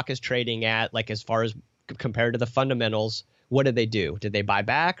their stock is trading at, like as far as compared to the fundamentals. What did they do? Did they buy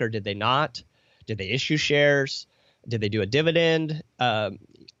back or did they not? Did they issue shares? Did they do a dividend?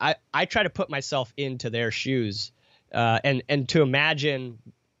 I try to put myself into their shoes, and to imagine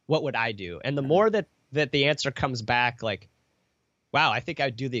what would I do. And the more that the answer comes back like, wow, I think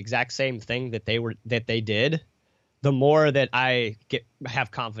I'd do the exact same thing that they did, the more that I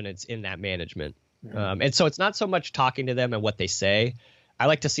have confidence in that management. And so it's not so much talking to them and what they say. I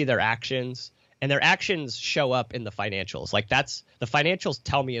like to see their actions, and their actions show up in the financials. Like the financials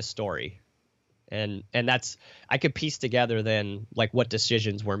tell me a story. And that's, I could piece together then like what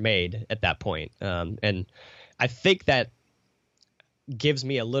decisions were made at that point. And I think that gives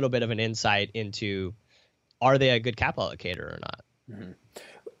me a little bit of an insight into, are they a good capital allocator or not? Mm-hmm.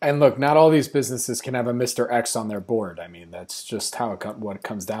 And look, not all these businesses can have a Mr. X on their board. I mean, that's just how what it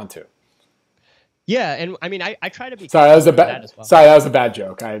comes down to. Yeah, and I mean, I try to be. Sorry, that was a bad. Well. Sorry, that was a bad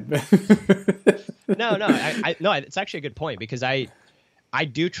joke. No, it's actually a good point, because I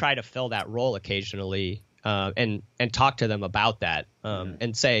do try to fill that role occasionally, and talk to them about that,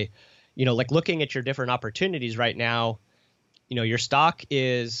 and say, like looking at your different opportunities right now, your stock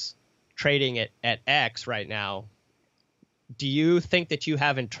is trading at X right now. Do you think that you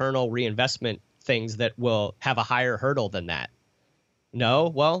have internal reinvestment things that will have a higher hurdle than that? No?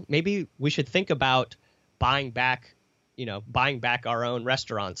 Well, maybe we should think about buying back our own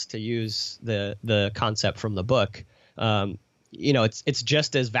restaurants, to use the concept from the book. It's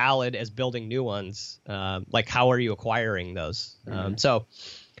just as valid as building new ones. Like, how are you acquiring those? So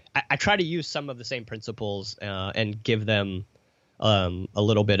I try to use some of the same principles, and give them a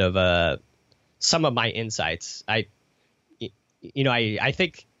little bit of some of my insights. I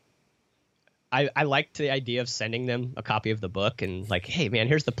think I liked the idea of sending them a copy of the book and like, hey man,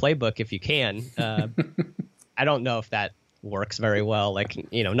 here's the playbook if you can. I don't know if that works very well.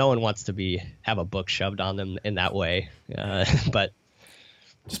 Like, no one wants to have a book shoved on them in that way. But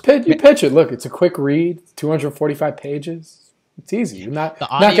just pitch it. Look, it's a quick read, 245 pages. It's easy. You knock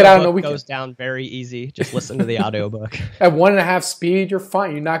it out in a weekend. Goes down very easy. Just listen to the audiobook. At 1.5 speed, you're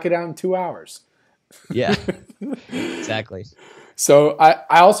fine. You knock it out in 2 hours. Yeah, exactly. So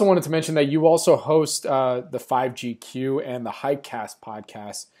I also wanted to mention that you also host the 5GQ and the Hikecast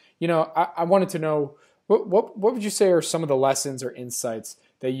podcast. I wanted to know, what would you say are some of the lessons or insights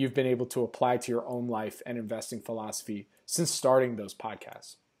that you've been able to apply to your own life and investing philosophy since starting those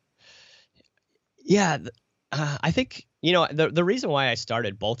podcasts? Yeah, I think, the reason why I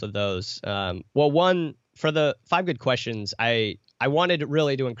started both of those, one, for the 5 Good Questions, I wanted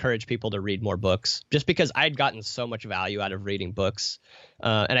really to encourage people to read more books, just because I'd gotten so much value out of reading books.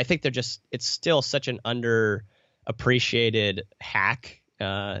 And I think it's still such an underappreciated hack.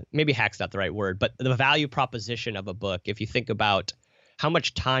 Maybe hack's not the right word, but the value proposition of a book, if you think about how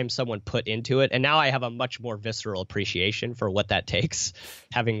much time someone put into it. And now I have a much more visceral appreciation for what that takes,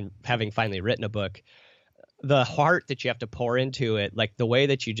 having finally written a book. The heart that you have to pour into it, like the way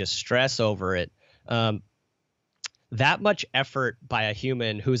that you just stress over it, that much effort by a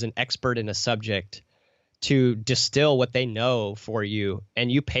human who's an expert in a subject to distill what they know for you,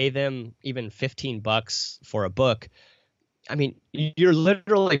 and you pay them even $15 for a book. I mean, you're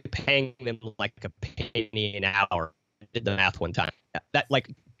literally paying them like a penny an hour. I did the math one time. That,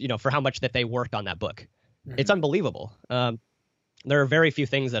 for how much that they worked on that book. Mm-hmm. It's unbelievable. There are very few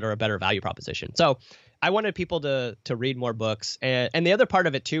things that are a better value proposition. So I wanted people to read more books. And the other part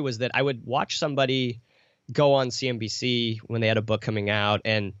of it too was that I would watch somebody go on CNBC when they had a book coming out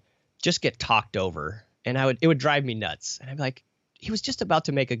and just get talked over. And it would drive me nuts. And I'd be like, he was just about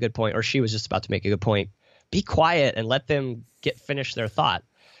to make a good point, or she was just about to make a good point. Be quiet and let them finish their thought.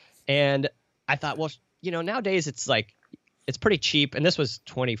 And I thought, well, nowadays it's like, it's pretty cheap. And this was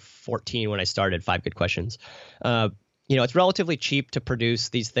 2014 when I started 5 Good Questions. It's relatively cheap to produce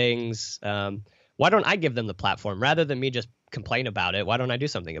these things. Why don't I give them the platform rather than me just complain about it? Why don't I do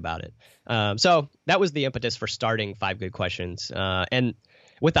something about it? So that was the impetus for starting 5 Good Questions. And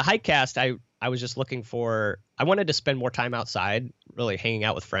with the Hikecast, I was just looking I wanted to spend more time outside, really hanging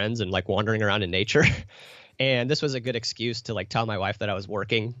out with friends and like wandering around in nature. And this was a good excuse to like tell my wife that I was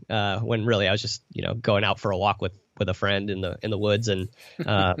working, when really I was just, going out for a walk with a friend in the woods, and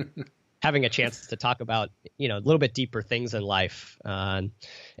having a chance to talk about, a little bit deeper things in life. And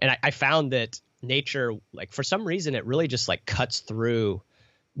I found that nature, like for some reason, it really just like cuts through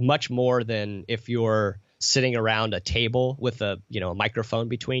much more than if you're sitting around a table with a microphone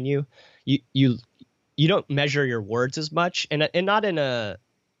between you. You don't measure your words as much, and not in a.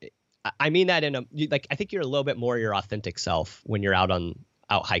 I mean that in a, like, I think you're a little bit more your authentic self when you're out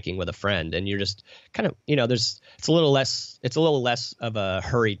hiking with a friend, and you're just kind of, it's a little less of a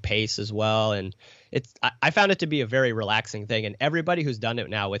hurried pace as well. And I found it to be a very relaxing thing. And everybody who's done it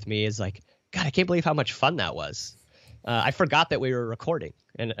now with me is like, God, I can't believe how much fun that was. I forgot that we were recording,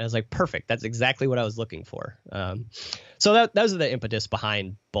 and I was like, perfect. That's exactly what I was looking for. So those are the impetus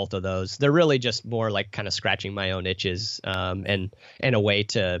behind both of those. They're really just more like kind of scratching my own itches, and a way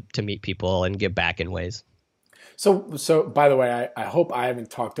to meet people and give back in ways. So by the way, I hope I haven't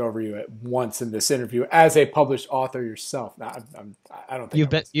talked over you at once in this interview as a published author yourself. No, I don't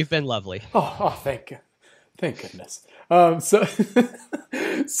think You've been lovely. thank goodness. So,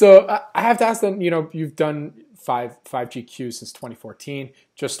 so I have to ask then. You've done five GQ since 2014.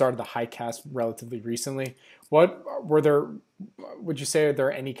 Just started the Highcast relatively recently. What were there? Would you say are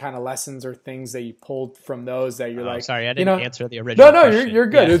there any kind of lessons or things that you pulled from those that you're like? Sorry, I didn't answer the original. No, question. you're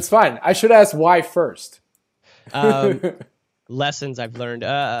good. Yeah. It's fine. I should ask why first. Lessons I've learned.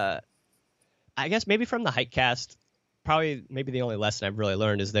 I guess maybe from the Hikecast, probably maybe the only lesson I've really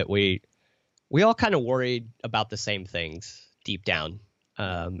learned is that we all kind of worried about the same things deep down.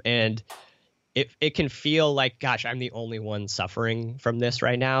 And it can feel like, gosh, I'm the only one suffering from this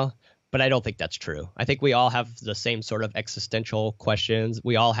right now. But I don't think that's true. I think we all have the same sort of existential questions.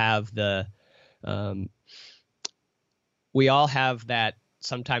 We all have that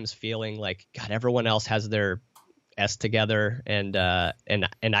sometimes feeling like, God, everyone else has their S together and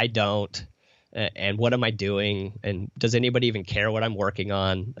I don't. And what am I doing? And does anybody even care what I'm working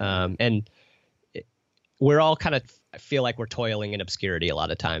on? And we're all kind of feel like we're toiling in obscurity a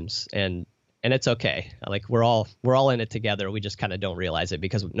lot of times, and it's okay. Like we're all in it together. We just kind of don't realize it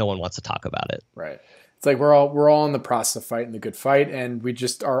because no one wants to talk about it. Right. It's like we're all in the process of fighting the good fight, and we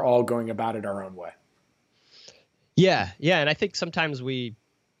just are all going about it our own way. Yeah, and I think sometimes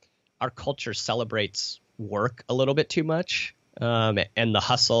our culture celebrates work a little bit too much, and the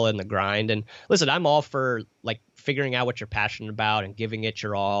hustle and the grind. And listen, I'm all for like figuring out what you're passionate about and giving it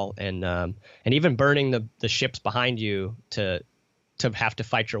your all, and even burning the ships behind you to have to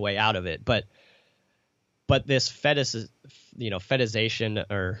fight your way out of it. But this fetishization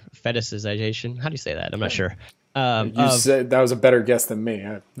or fetishization, how do you say that? I'm not sure. You said that was a better guess than me.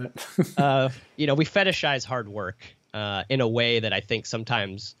 We fetishize hard work in a way that I think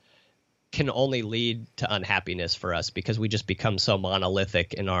sometimes can only lead to unhappiness for us because we just become so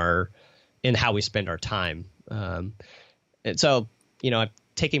monolithic in how we spend our time. And so,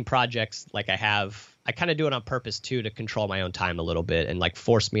 taking projects like I kind of do it on purpose too, to control my own time a little bit and like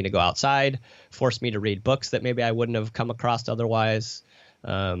force me to go outside, force me to read books that maybe I wouldn't have come across otherwise.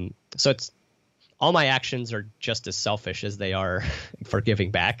 So it's all my actions are just as selfish as they are for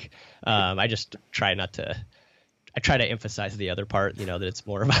giving back. I just try to emphasize the other part, that it's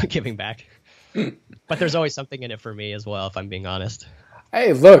more about giving back. But there's always something in it for me as well, if I'm being honest.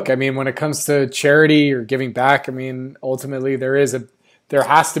 Hey, look, I mean, when it comes to charity or giving back, I mean, ultimately there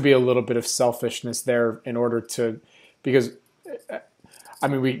has to be a little bit of selfishness there in order to, because I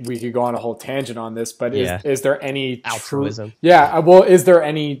mean, we could go on a whole tangent on this, but is there any altruism? Is there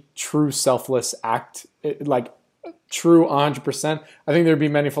any true selfless act, like true 100%? I think there'd be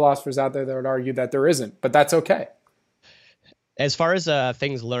many philosophers out there that would argue that there isn't, but that's okay. As far as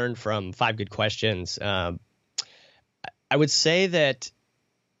things learned from 5 Good Questions, I would say that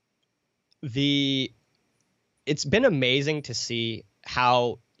it's been amazing to see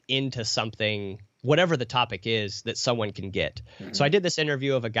how into something, whatever the topic is, that someone can get. Mm-hmm. So I did this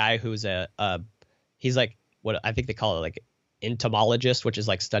interview of a guy who's he's like what I think they call it like entomologist, which is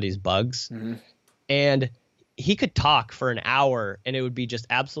like studies bugs. Mm-hmm. And he could talk for an hour and it would be just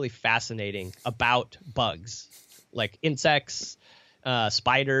absolutely fascinating about bugs, like insects,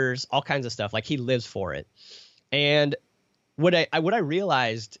 spiders, all kinds of stuff. Like he lives for it. And what I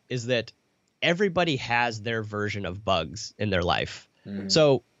realized is that everybody has their version of bugs in their life. Mm-hmm.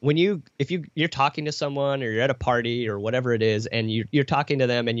 So if you're talking to someone or you're at a party or whatever it is, and you're talking to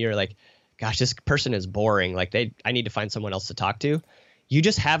them and you're like, gosh, this person is boring. Like I need to find someone else to talk to. You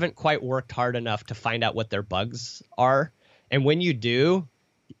just haven't quite worked hard enough to find out what their bugs are. And when you do,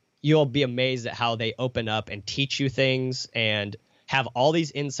 you'll be amazed at how they open up and teach you things and have all these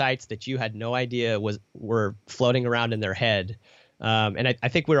insights that you had no idea were floating around in their head. And I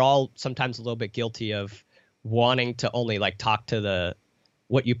think we're all sometimes a little bit guilty of wanting to only like talk to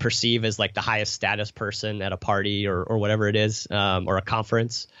what you perceive as like the highest status person at a party or whatever it is, or a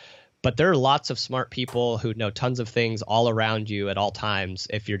conference. But there are lots of smart people who know tons of things all around you at all times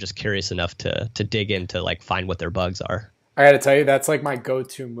if you're just curious enough to dig in to like find what their bugs are. I got to tell you, that's like my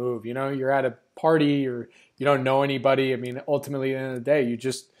go-to move. You're at a party or you don't know anybody. I mean, ultimately, at the end of the day,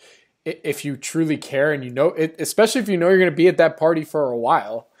 if you truly care and especially if you know you're going to be at that party for a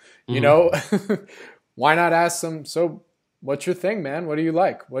while, mm-hmm. Why not ask them, so what's your thing, man? What do you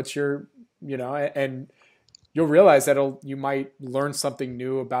like? What's your, and you'll realize that you might learn something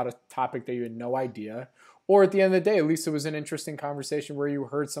new about a topic that you had no idea, Or at the end of the day, at least it was an interesting conversation where you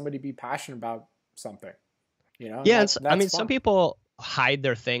heard somebody be passionate about something. And Yeah, I that's mean, some fun. people hide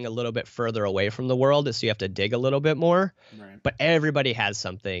their thing a little bit further away from the world, so you have to dig a little bit more. Right. But everybody has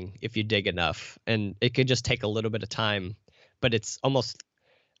something if you dig enough, and it could just take a little bit of time. But it's almost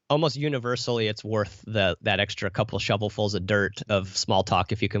universally, it's worth that extra couple shovelfuls of dirt of small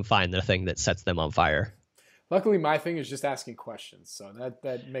talk if you can find the thing that sets them on fire. Luckily, my thing is just asking questions, so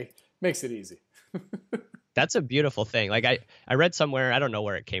that makes it easy. That's a beautiful thing. Like I read somewhere, I don't know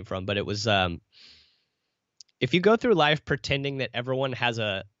where it came from, but it was if you go through life pretending that everyone has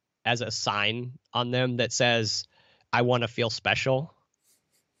a sign on them that says I want to feel special,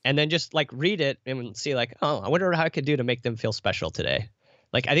 and then just like read it and see like, oh, I wonder how I could do to make them feel special today.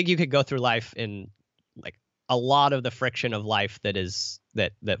 Like I think you could go through life in like a lot of the friction of life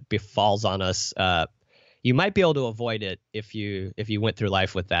that befalls on us. You might be able to avoid it if you went through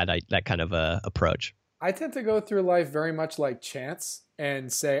life with that kind of approach. I tend to go through life very much like Chance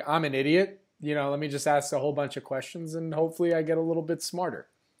and say, I'm an idiot. Let me just ask a whole bunch of questions and hopefully I get a little bit smarter.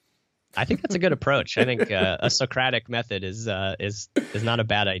 I think that's a good approach. I think a Socratic method is not a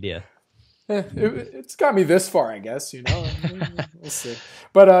bad idea. It's got me this far, I guess. We'll see.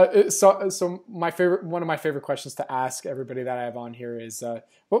 But so one of my favorite questions to ask everybody that I have on here is,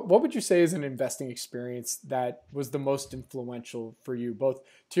 what would you say is an investing experience that was the most influential for you, both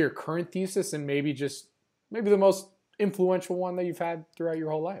to your current thesis and maybe the most influential one that you've had throughout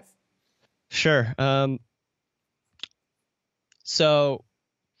your whole life? Sure. So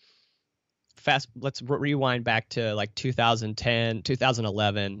let's rewind back to like 2010,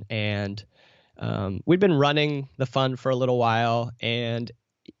 2011, and we'd been running the fund for a little while, and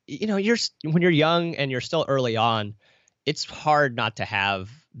when you're young and you're still early on, it's hard not to have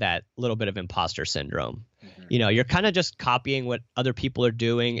that little bit of imposter syndrome. Mm-hmm. You're kind of just copying what other people are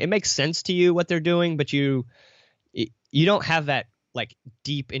doing. It makes sense to you what they're doing, but you don't have that like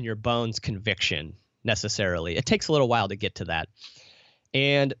deep in your bones conviction necessarily. It takes a little while to get to that.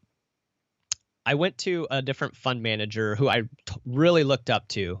 And I went to a different fund manager who I really looked up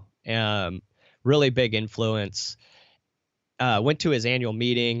to, really big influence. Went to his annual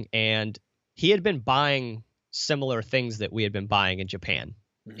meeting, and he had been buying similar things that we had been buying in Japan.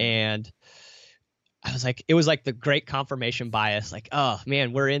 Mm-hmm. And I was like, it was like the great confirmation bias. Like, oh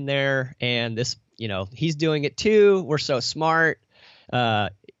man, we're in there, and this, he's doing it too. We're so smart.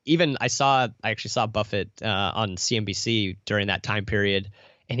 Even I actually saw Buffett on CNBC during that time period,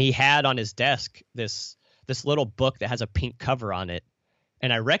 and he had on his desk this little book that has a pink cover on it.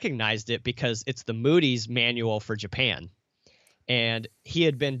 And I recognized it because it's the Moody's manual for Japan. And he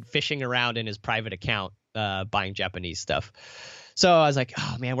had been fishing around in his private account buying Japanese stuff. So I was like,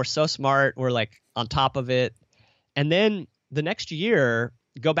 oh man, we're so smart. We're like on top of it. And then the next year,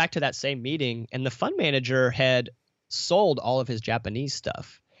 go back to that same meeting, and the fund manager had sold all of his Japanese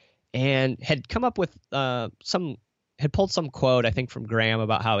stuff and had come up with had pulled some quote, I think from Graham,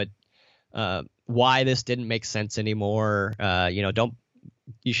 about how why this didn't make sense anymore.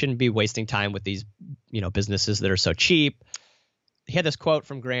 You shouldn't be wasting time with these, businesses that are so cheap. He had this quote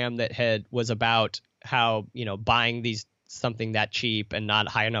from Graham that was about how, buying something that cheap and not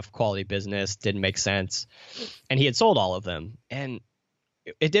high enough quality business didn't make sense. And he had sold all of them. And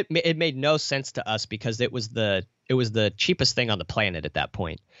it made no sense to us because it was the cheapest thing on the planet at that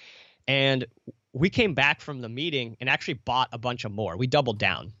point. And we came back from the meeting and actually bought a bunch of more. We doubled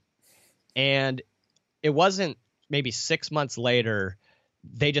down. And it wasn't maybe 6 months later,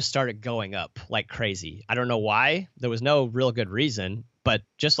 they just started going up like crazy. I don't know why. There was no real good reason, but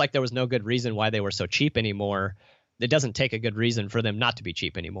just like there was no good reason why they were so cheap anymore, it doesn't take a good reason for them not to be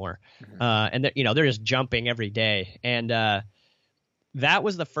cheap anymore. Mm-hmm. And they're just jumping every day. And that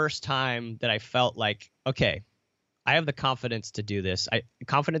was the first time that I felt like, okay, I have the confidence to do this.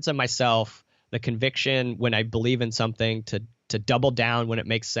 Confidence in myself, the conviction when I believe in something to double down when it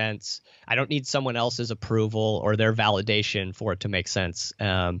makes sense. I don't need someone else's approval or their validation for it to make sense.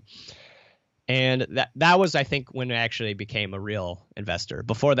 And that was, I think, when I actually became a real investor.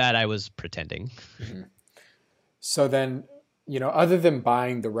 Before that, I was pretending. Mm-hmm. So then, other than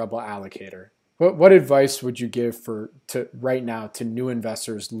buying the Rebel Allocator, what advice would you give to right now to new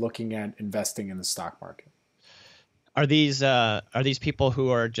investors looking at investing in the stock market? Are these people who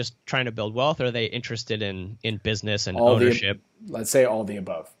are just trying to build wealth, or are they interested in business and ownership? Let's say all the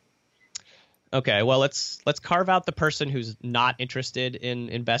above. Okay, well let's carve out the person who's not interested in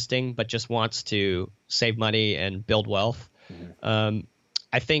investing but just wants to save money and build wealth. Mm-hmm.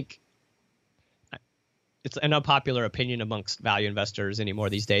 I think it's an unpopular opinion amongst value investors anymore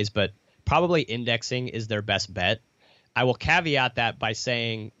these days, but probably indexing is their best bet. I will caveat that by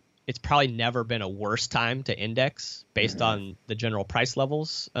saying it's probably never been a worse time to index based on the general price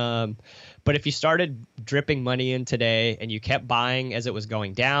levels. But if you started dripping money in today and you kept buying as it was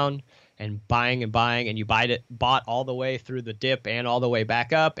going down and buying and you bought all the way through the dip and all the way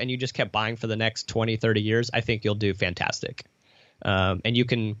back up, and you just kept buying for the next 20, 30 years, I think you'll do fantastic. And you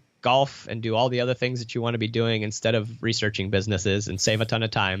can golf and do all the other things that you want to be doing instead of researching businesses and save a ton of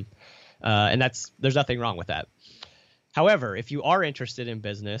time. And there's nothing wrong with that. However, if you are interested in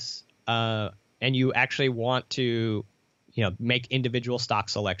business and you actually want to, make individual stock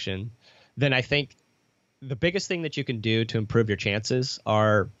selection, then I think the biggest thing that you can do to improve your chances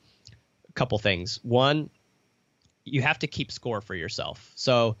are a couple things. One, you have to keep score for yourself.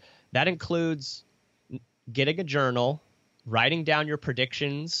 So that includes getting a journal, writing down your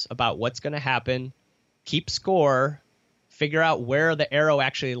predictions about what's going to happen, keep score, figure out where the arrow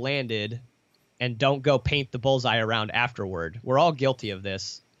actually landed, and don't go paint the bullseye around afterward. We're all guilty of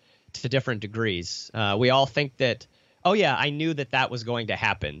this to different degrees. We all think that, oh yeah, I knew that was going to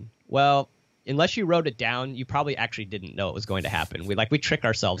happen. Well, unless you wrote it down, you probably actually didn't know it was going to happen. We trick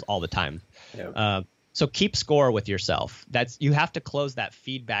ourselves all the time. Yep. So keep score with yourself. You have to close that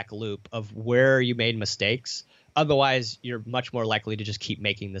feedback loop of where you made mistakes. Otherwise, you're much more likely to just keep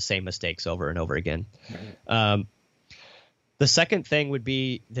making the same mistakes over and over again. Mm-hmm. The second thing would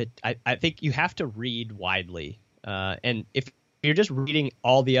be that I think you have to read widely. And if you're just reading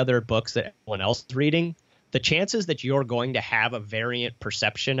all the other books that everyone else is reading, the chances that you're going to have a variant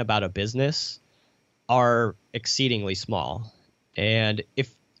perception about a business are exceedingly small. And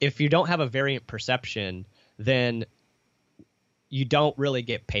if you don't have a variant perception, then you don't really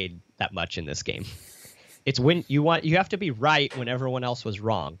get paid that much in this game. It's when you have to be right when everyone else was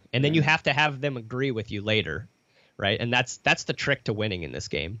wrong. And then you have to have them agree with you later. Right. And that's the trick to winning in this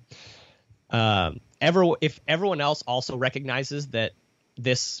game. If everyone else also recognizes that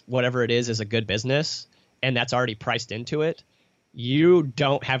this, whatever it is a good business, and that's already priced into it, you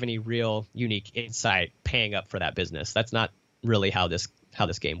don't have any real unique insight paying up for that business. That's not really how this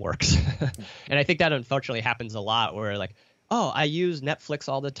game works. And I think that unfortunately happens a lot where like, oh, I use Netflix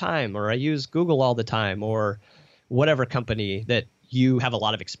all the time, or I use Google all the time, or whatever company that you have a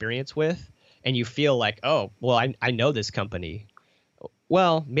lot of experience with. And you feel like, oh, well, I know this company.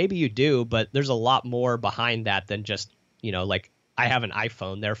 Well, maybe you do, but there's a lot more behind that than just, like I have an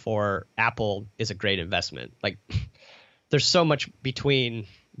iPhone, therefore Apple is a great investment. Like there's so much between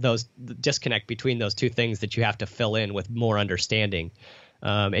the disconnect between those two things that you have to fill in with more understanding.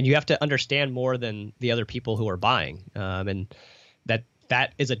 And you have to understand more than the other people who are buying. And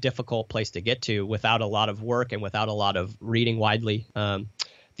that is a difficult place to get to without a lot of work and without a lot of reading widely.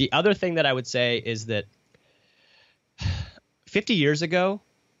 The other thing that I would say is that 50 years ago,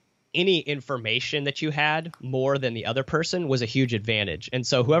 any information that you had more than the other person was a huge advantage. And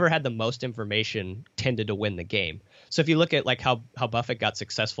so whoever had the most information tended to win the game. So if you look at like how Buffett got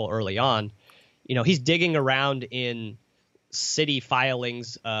successful early on, he's digging around in city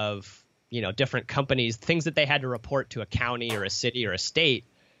filings of, different companies, things that they had to report to a county or a city or a state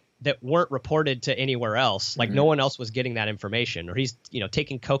that weren't reported to anywhere else. Like no one else was getting that information, or he's,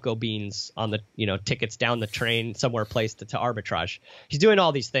 taking cocoa beans on the, tickets down the train somewhere placed to arbitrage. He's doing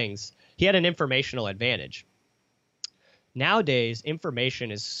all these things. He had an informational advantage. Nowadays, information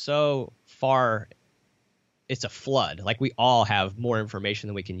is so far, it's a flood. Like we all have more information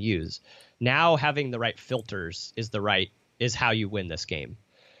than we can use. Now having the right filters is how you win this game.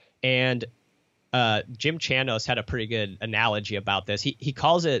 And Jim Chanos had a pretty good analogy about this. He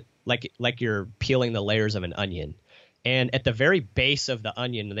calls it like you're peeling the layers of an onion. And at the very base of the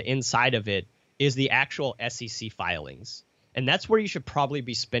onion, the inside of it, is the actual SEC filings. And that's where you should probably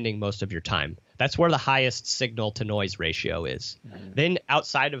be spending most of your time. That's where the highest signal to noise ratio is. Mm-hmm. Then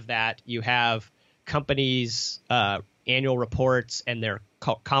outside of that, you have companies' annual reports and their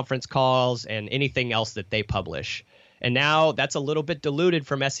conference calls and anything else that they publish. And now that's a little bit diluted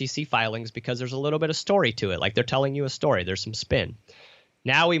from SEC filings because there's a little bit of story to it. Like they're telling you a story. There's some spin.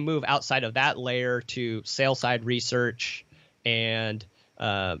 Now we move outside of that layer to sales side research and,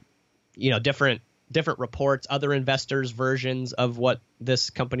 different reports, other investors' versions of what this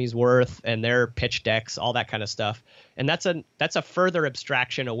company's worth and their pitch decks, all that kind of stuff. And that's a further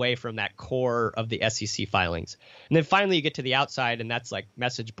abstraction away from that core of the SEC filings. And then finally you get to the outside, and that's like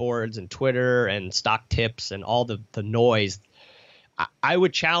message boards and Twitter and stock tips and all the noise. I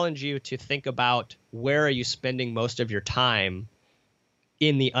would challenge you to think about, where are you spending most of your time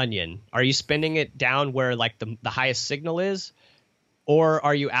in the onion? Are you spending it down where like the highest signal is? Or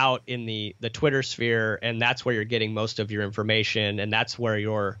are you out in the Twitter sphere, and that's where you're getting most of your information, and that's where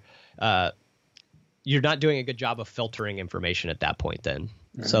you're not doing a good job of filtering information at that point then?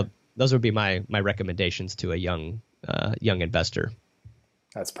 So those would be my recommendations to a young investor.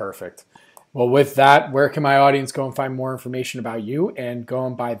 That's perfect. Well, with that, where can my audience go and find more information about you and go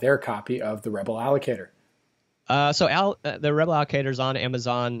and buy their copy of The Rebel Allocator? The Rebel Allocator is on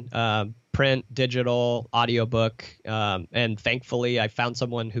Amazon, print, digital, audiobook, and thankfully I found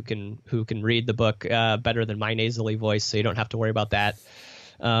someone who can read the book better than my nasally voice, so you don't have to worry about that.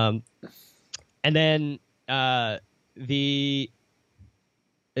 And then as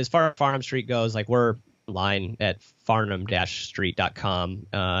far as Farnam Street goes, like we're online at farnam-street.com,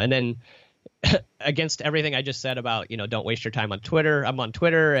 and then against everything I just said about don't waste your time on Twitter, I'm on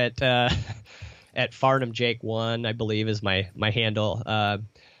Twitter at FarnamJake1, I believe is my handle.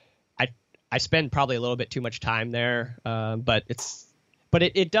 I spend probably a little bit too much time there, but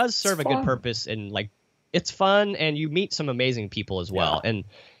it does serve a good purpose, and like it's fun, and you meet some amazing people as well. And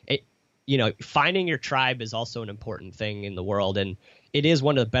finding your tribe is also an important thing in the world, and it is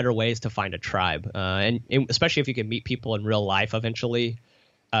one of the better ways to find a tribe. And especially if you can meet people in real life eventually,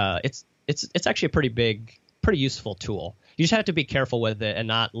 it's actually a pretty useful tool. You just have to be careful with it and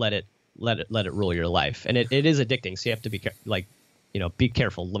not let it rule your life. And it is addicting, so you have to be be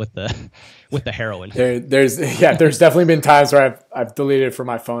careful with the heroin. There's definitely been times where I've deleted it from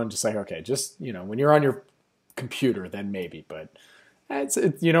my phone, just like, okay, just when you're on your computer, then maybe. But I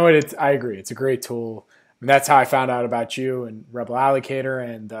agree, it's a great tool. I mean, that's how I found out about you and Rebel Allocator,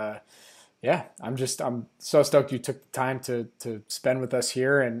 and I'm so stoked you took the time to spend with us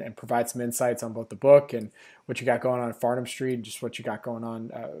here and provide some insights on both the book and what you got going on at Farnam Street, and just what you got going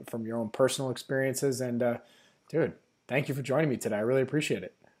on from your own personal experiences. And dude, thank you for joining me today. I really appreciate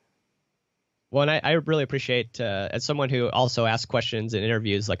it. Well, and I really appreciate, as someone who also asks questions in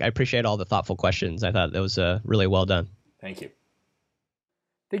interviews, I appreciate all the thoughtful questions. I thought that was really well done. Thank you.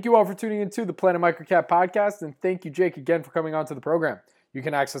 Thank you all for tuning into the Planet Microcap podcast, and thank you, Jake, again for coming on to the program. You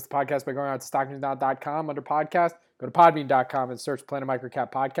can access the podcast by going out to stocknews.com under podcast, go to podbean.com and search Planet Microcap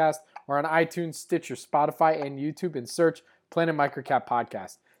Podcast, or on iTunes, Stitcher, Spotify, and YouTube and search Planet Microcap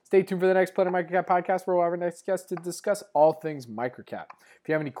Podcast. Stay tuned for the next Planet Microcap Podcast, where we'll have our next guest to discuss all things microcap. If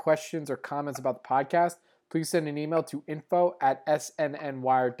you have any questions or comments about the podcast, please send an email to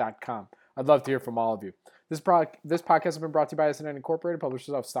info@snnwire.com. I'd love to hear from all of you. This podcast has been brought to you by SNN Incorporated,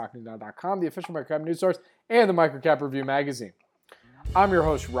 publishers of stocknews.com, the official microcap news source, and the Microcap Review magazine. I'm your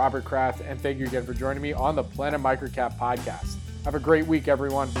host, Robert Kraft, and thank you again for joining me on the Planet Microcap podcast. Have a great week,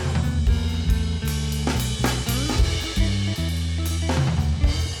 everyone.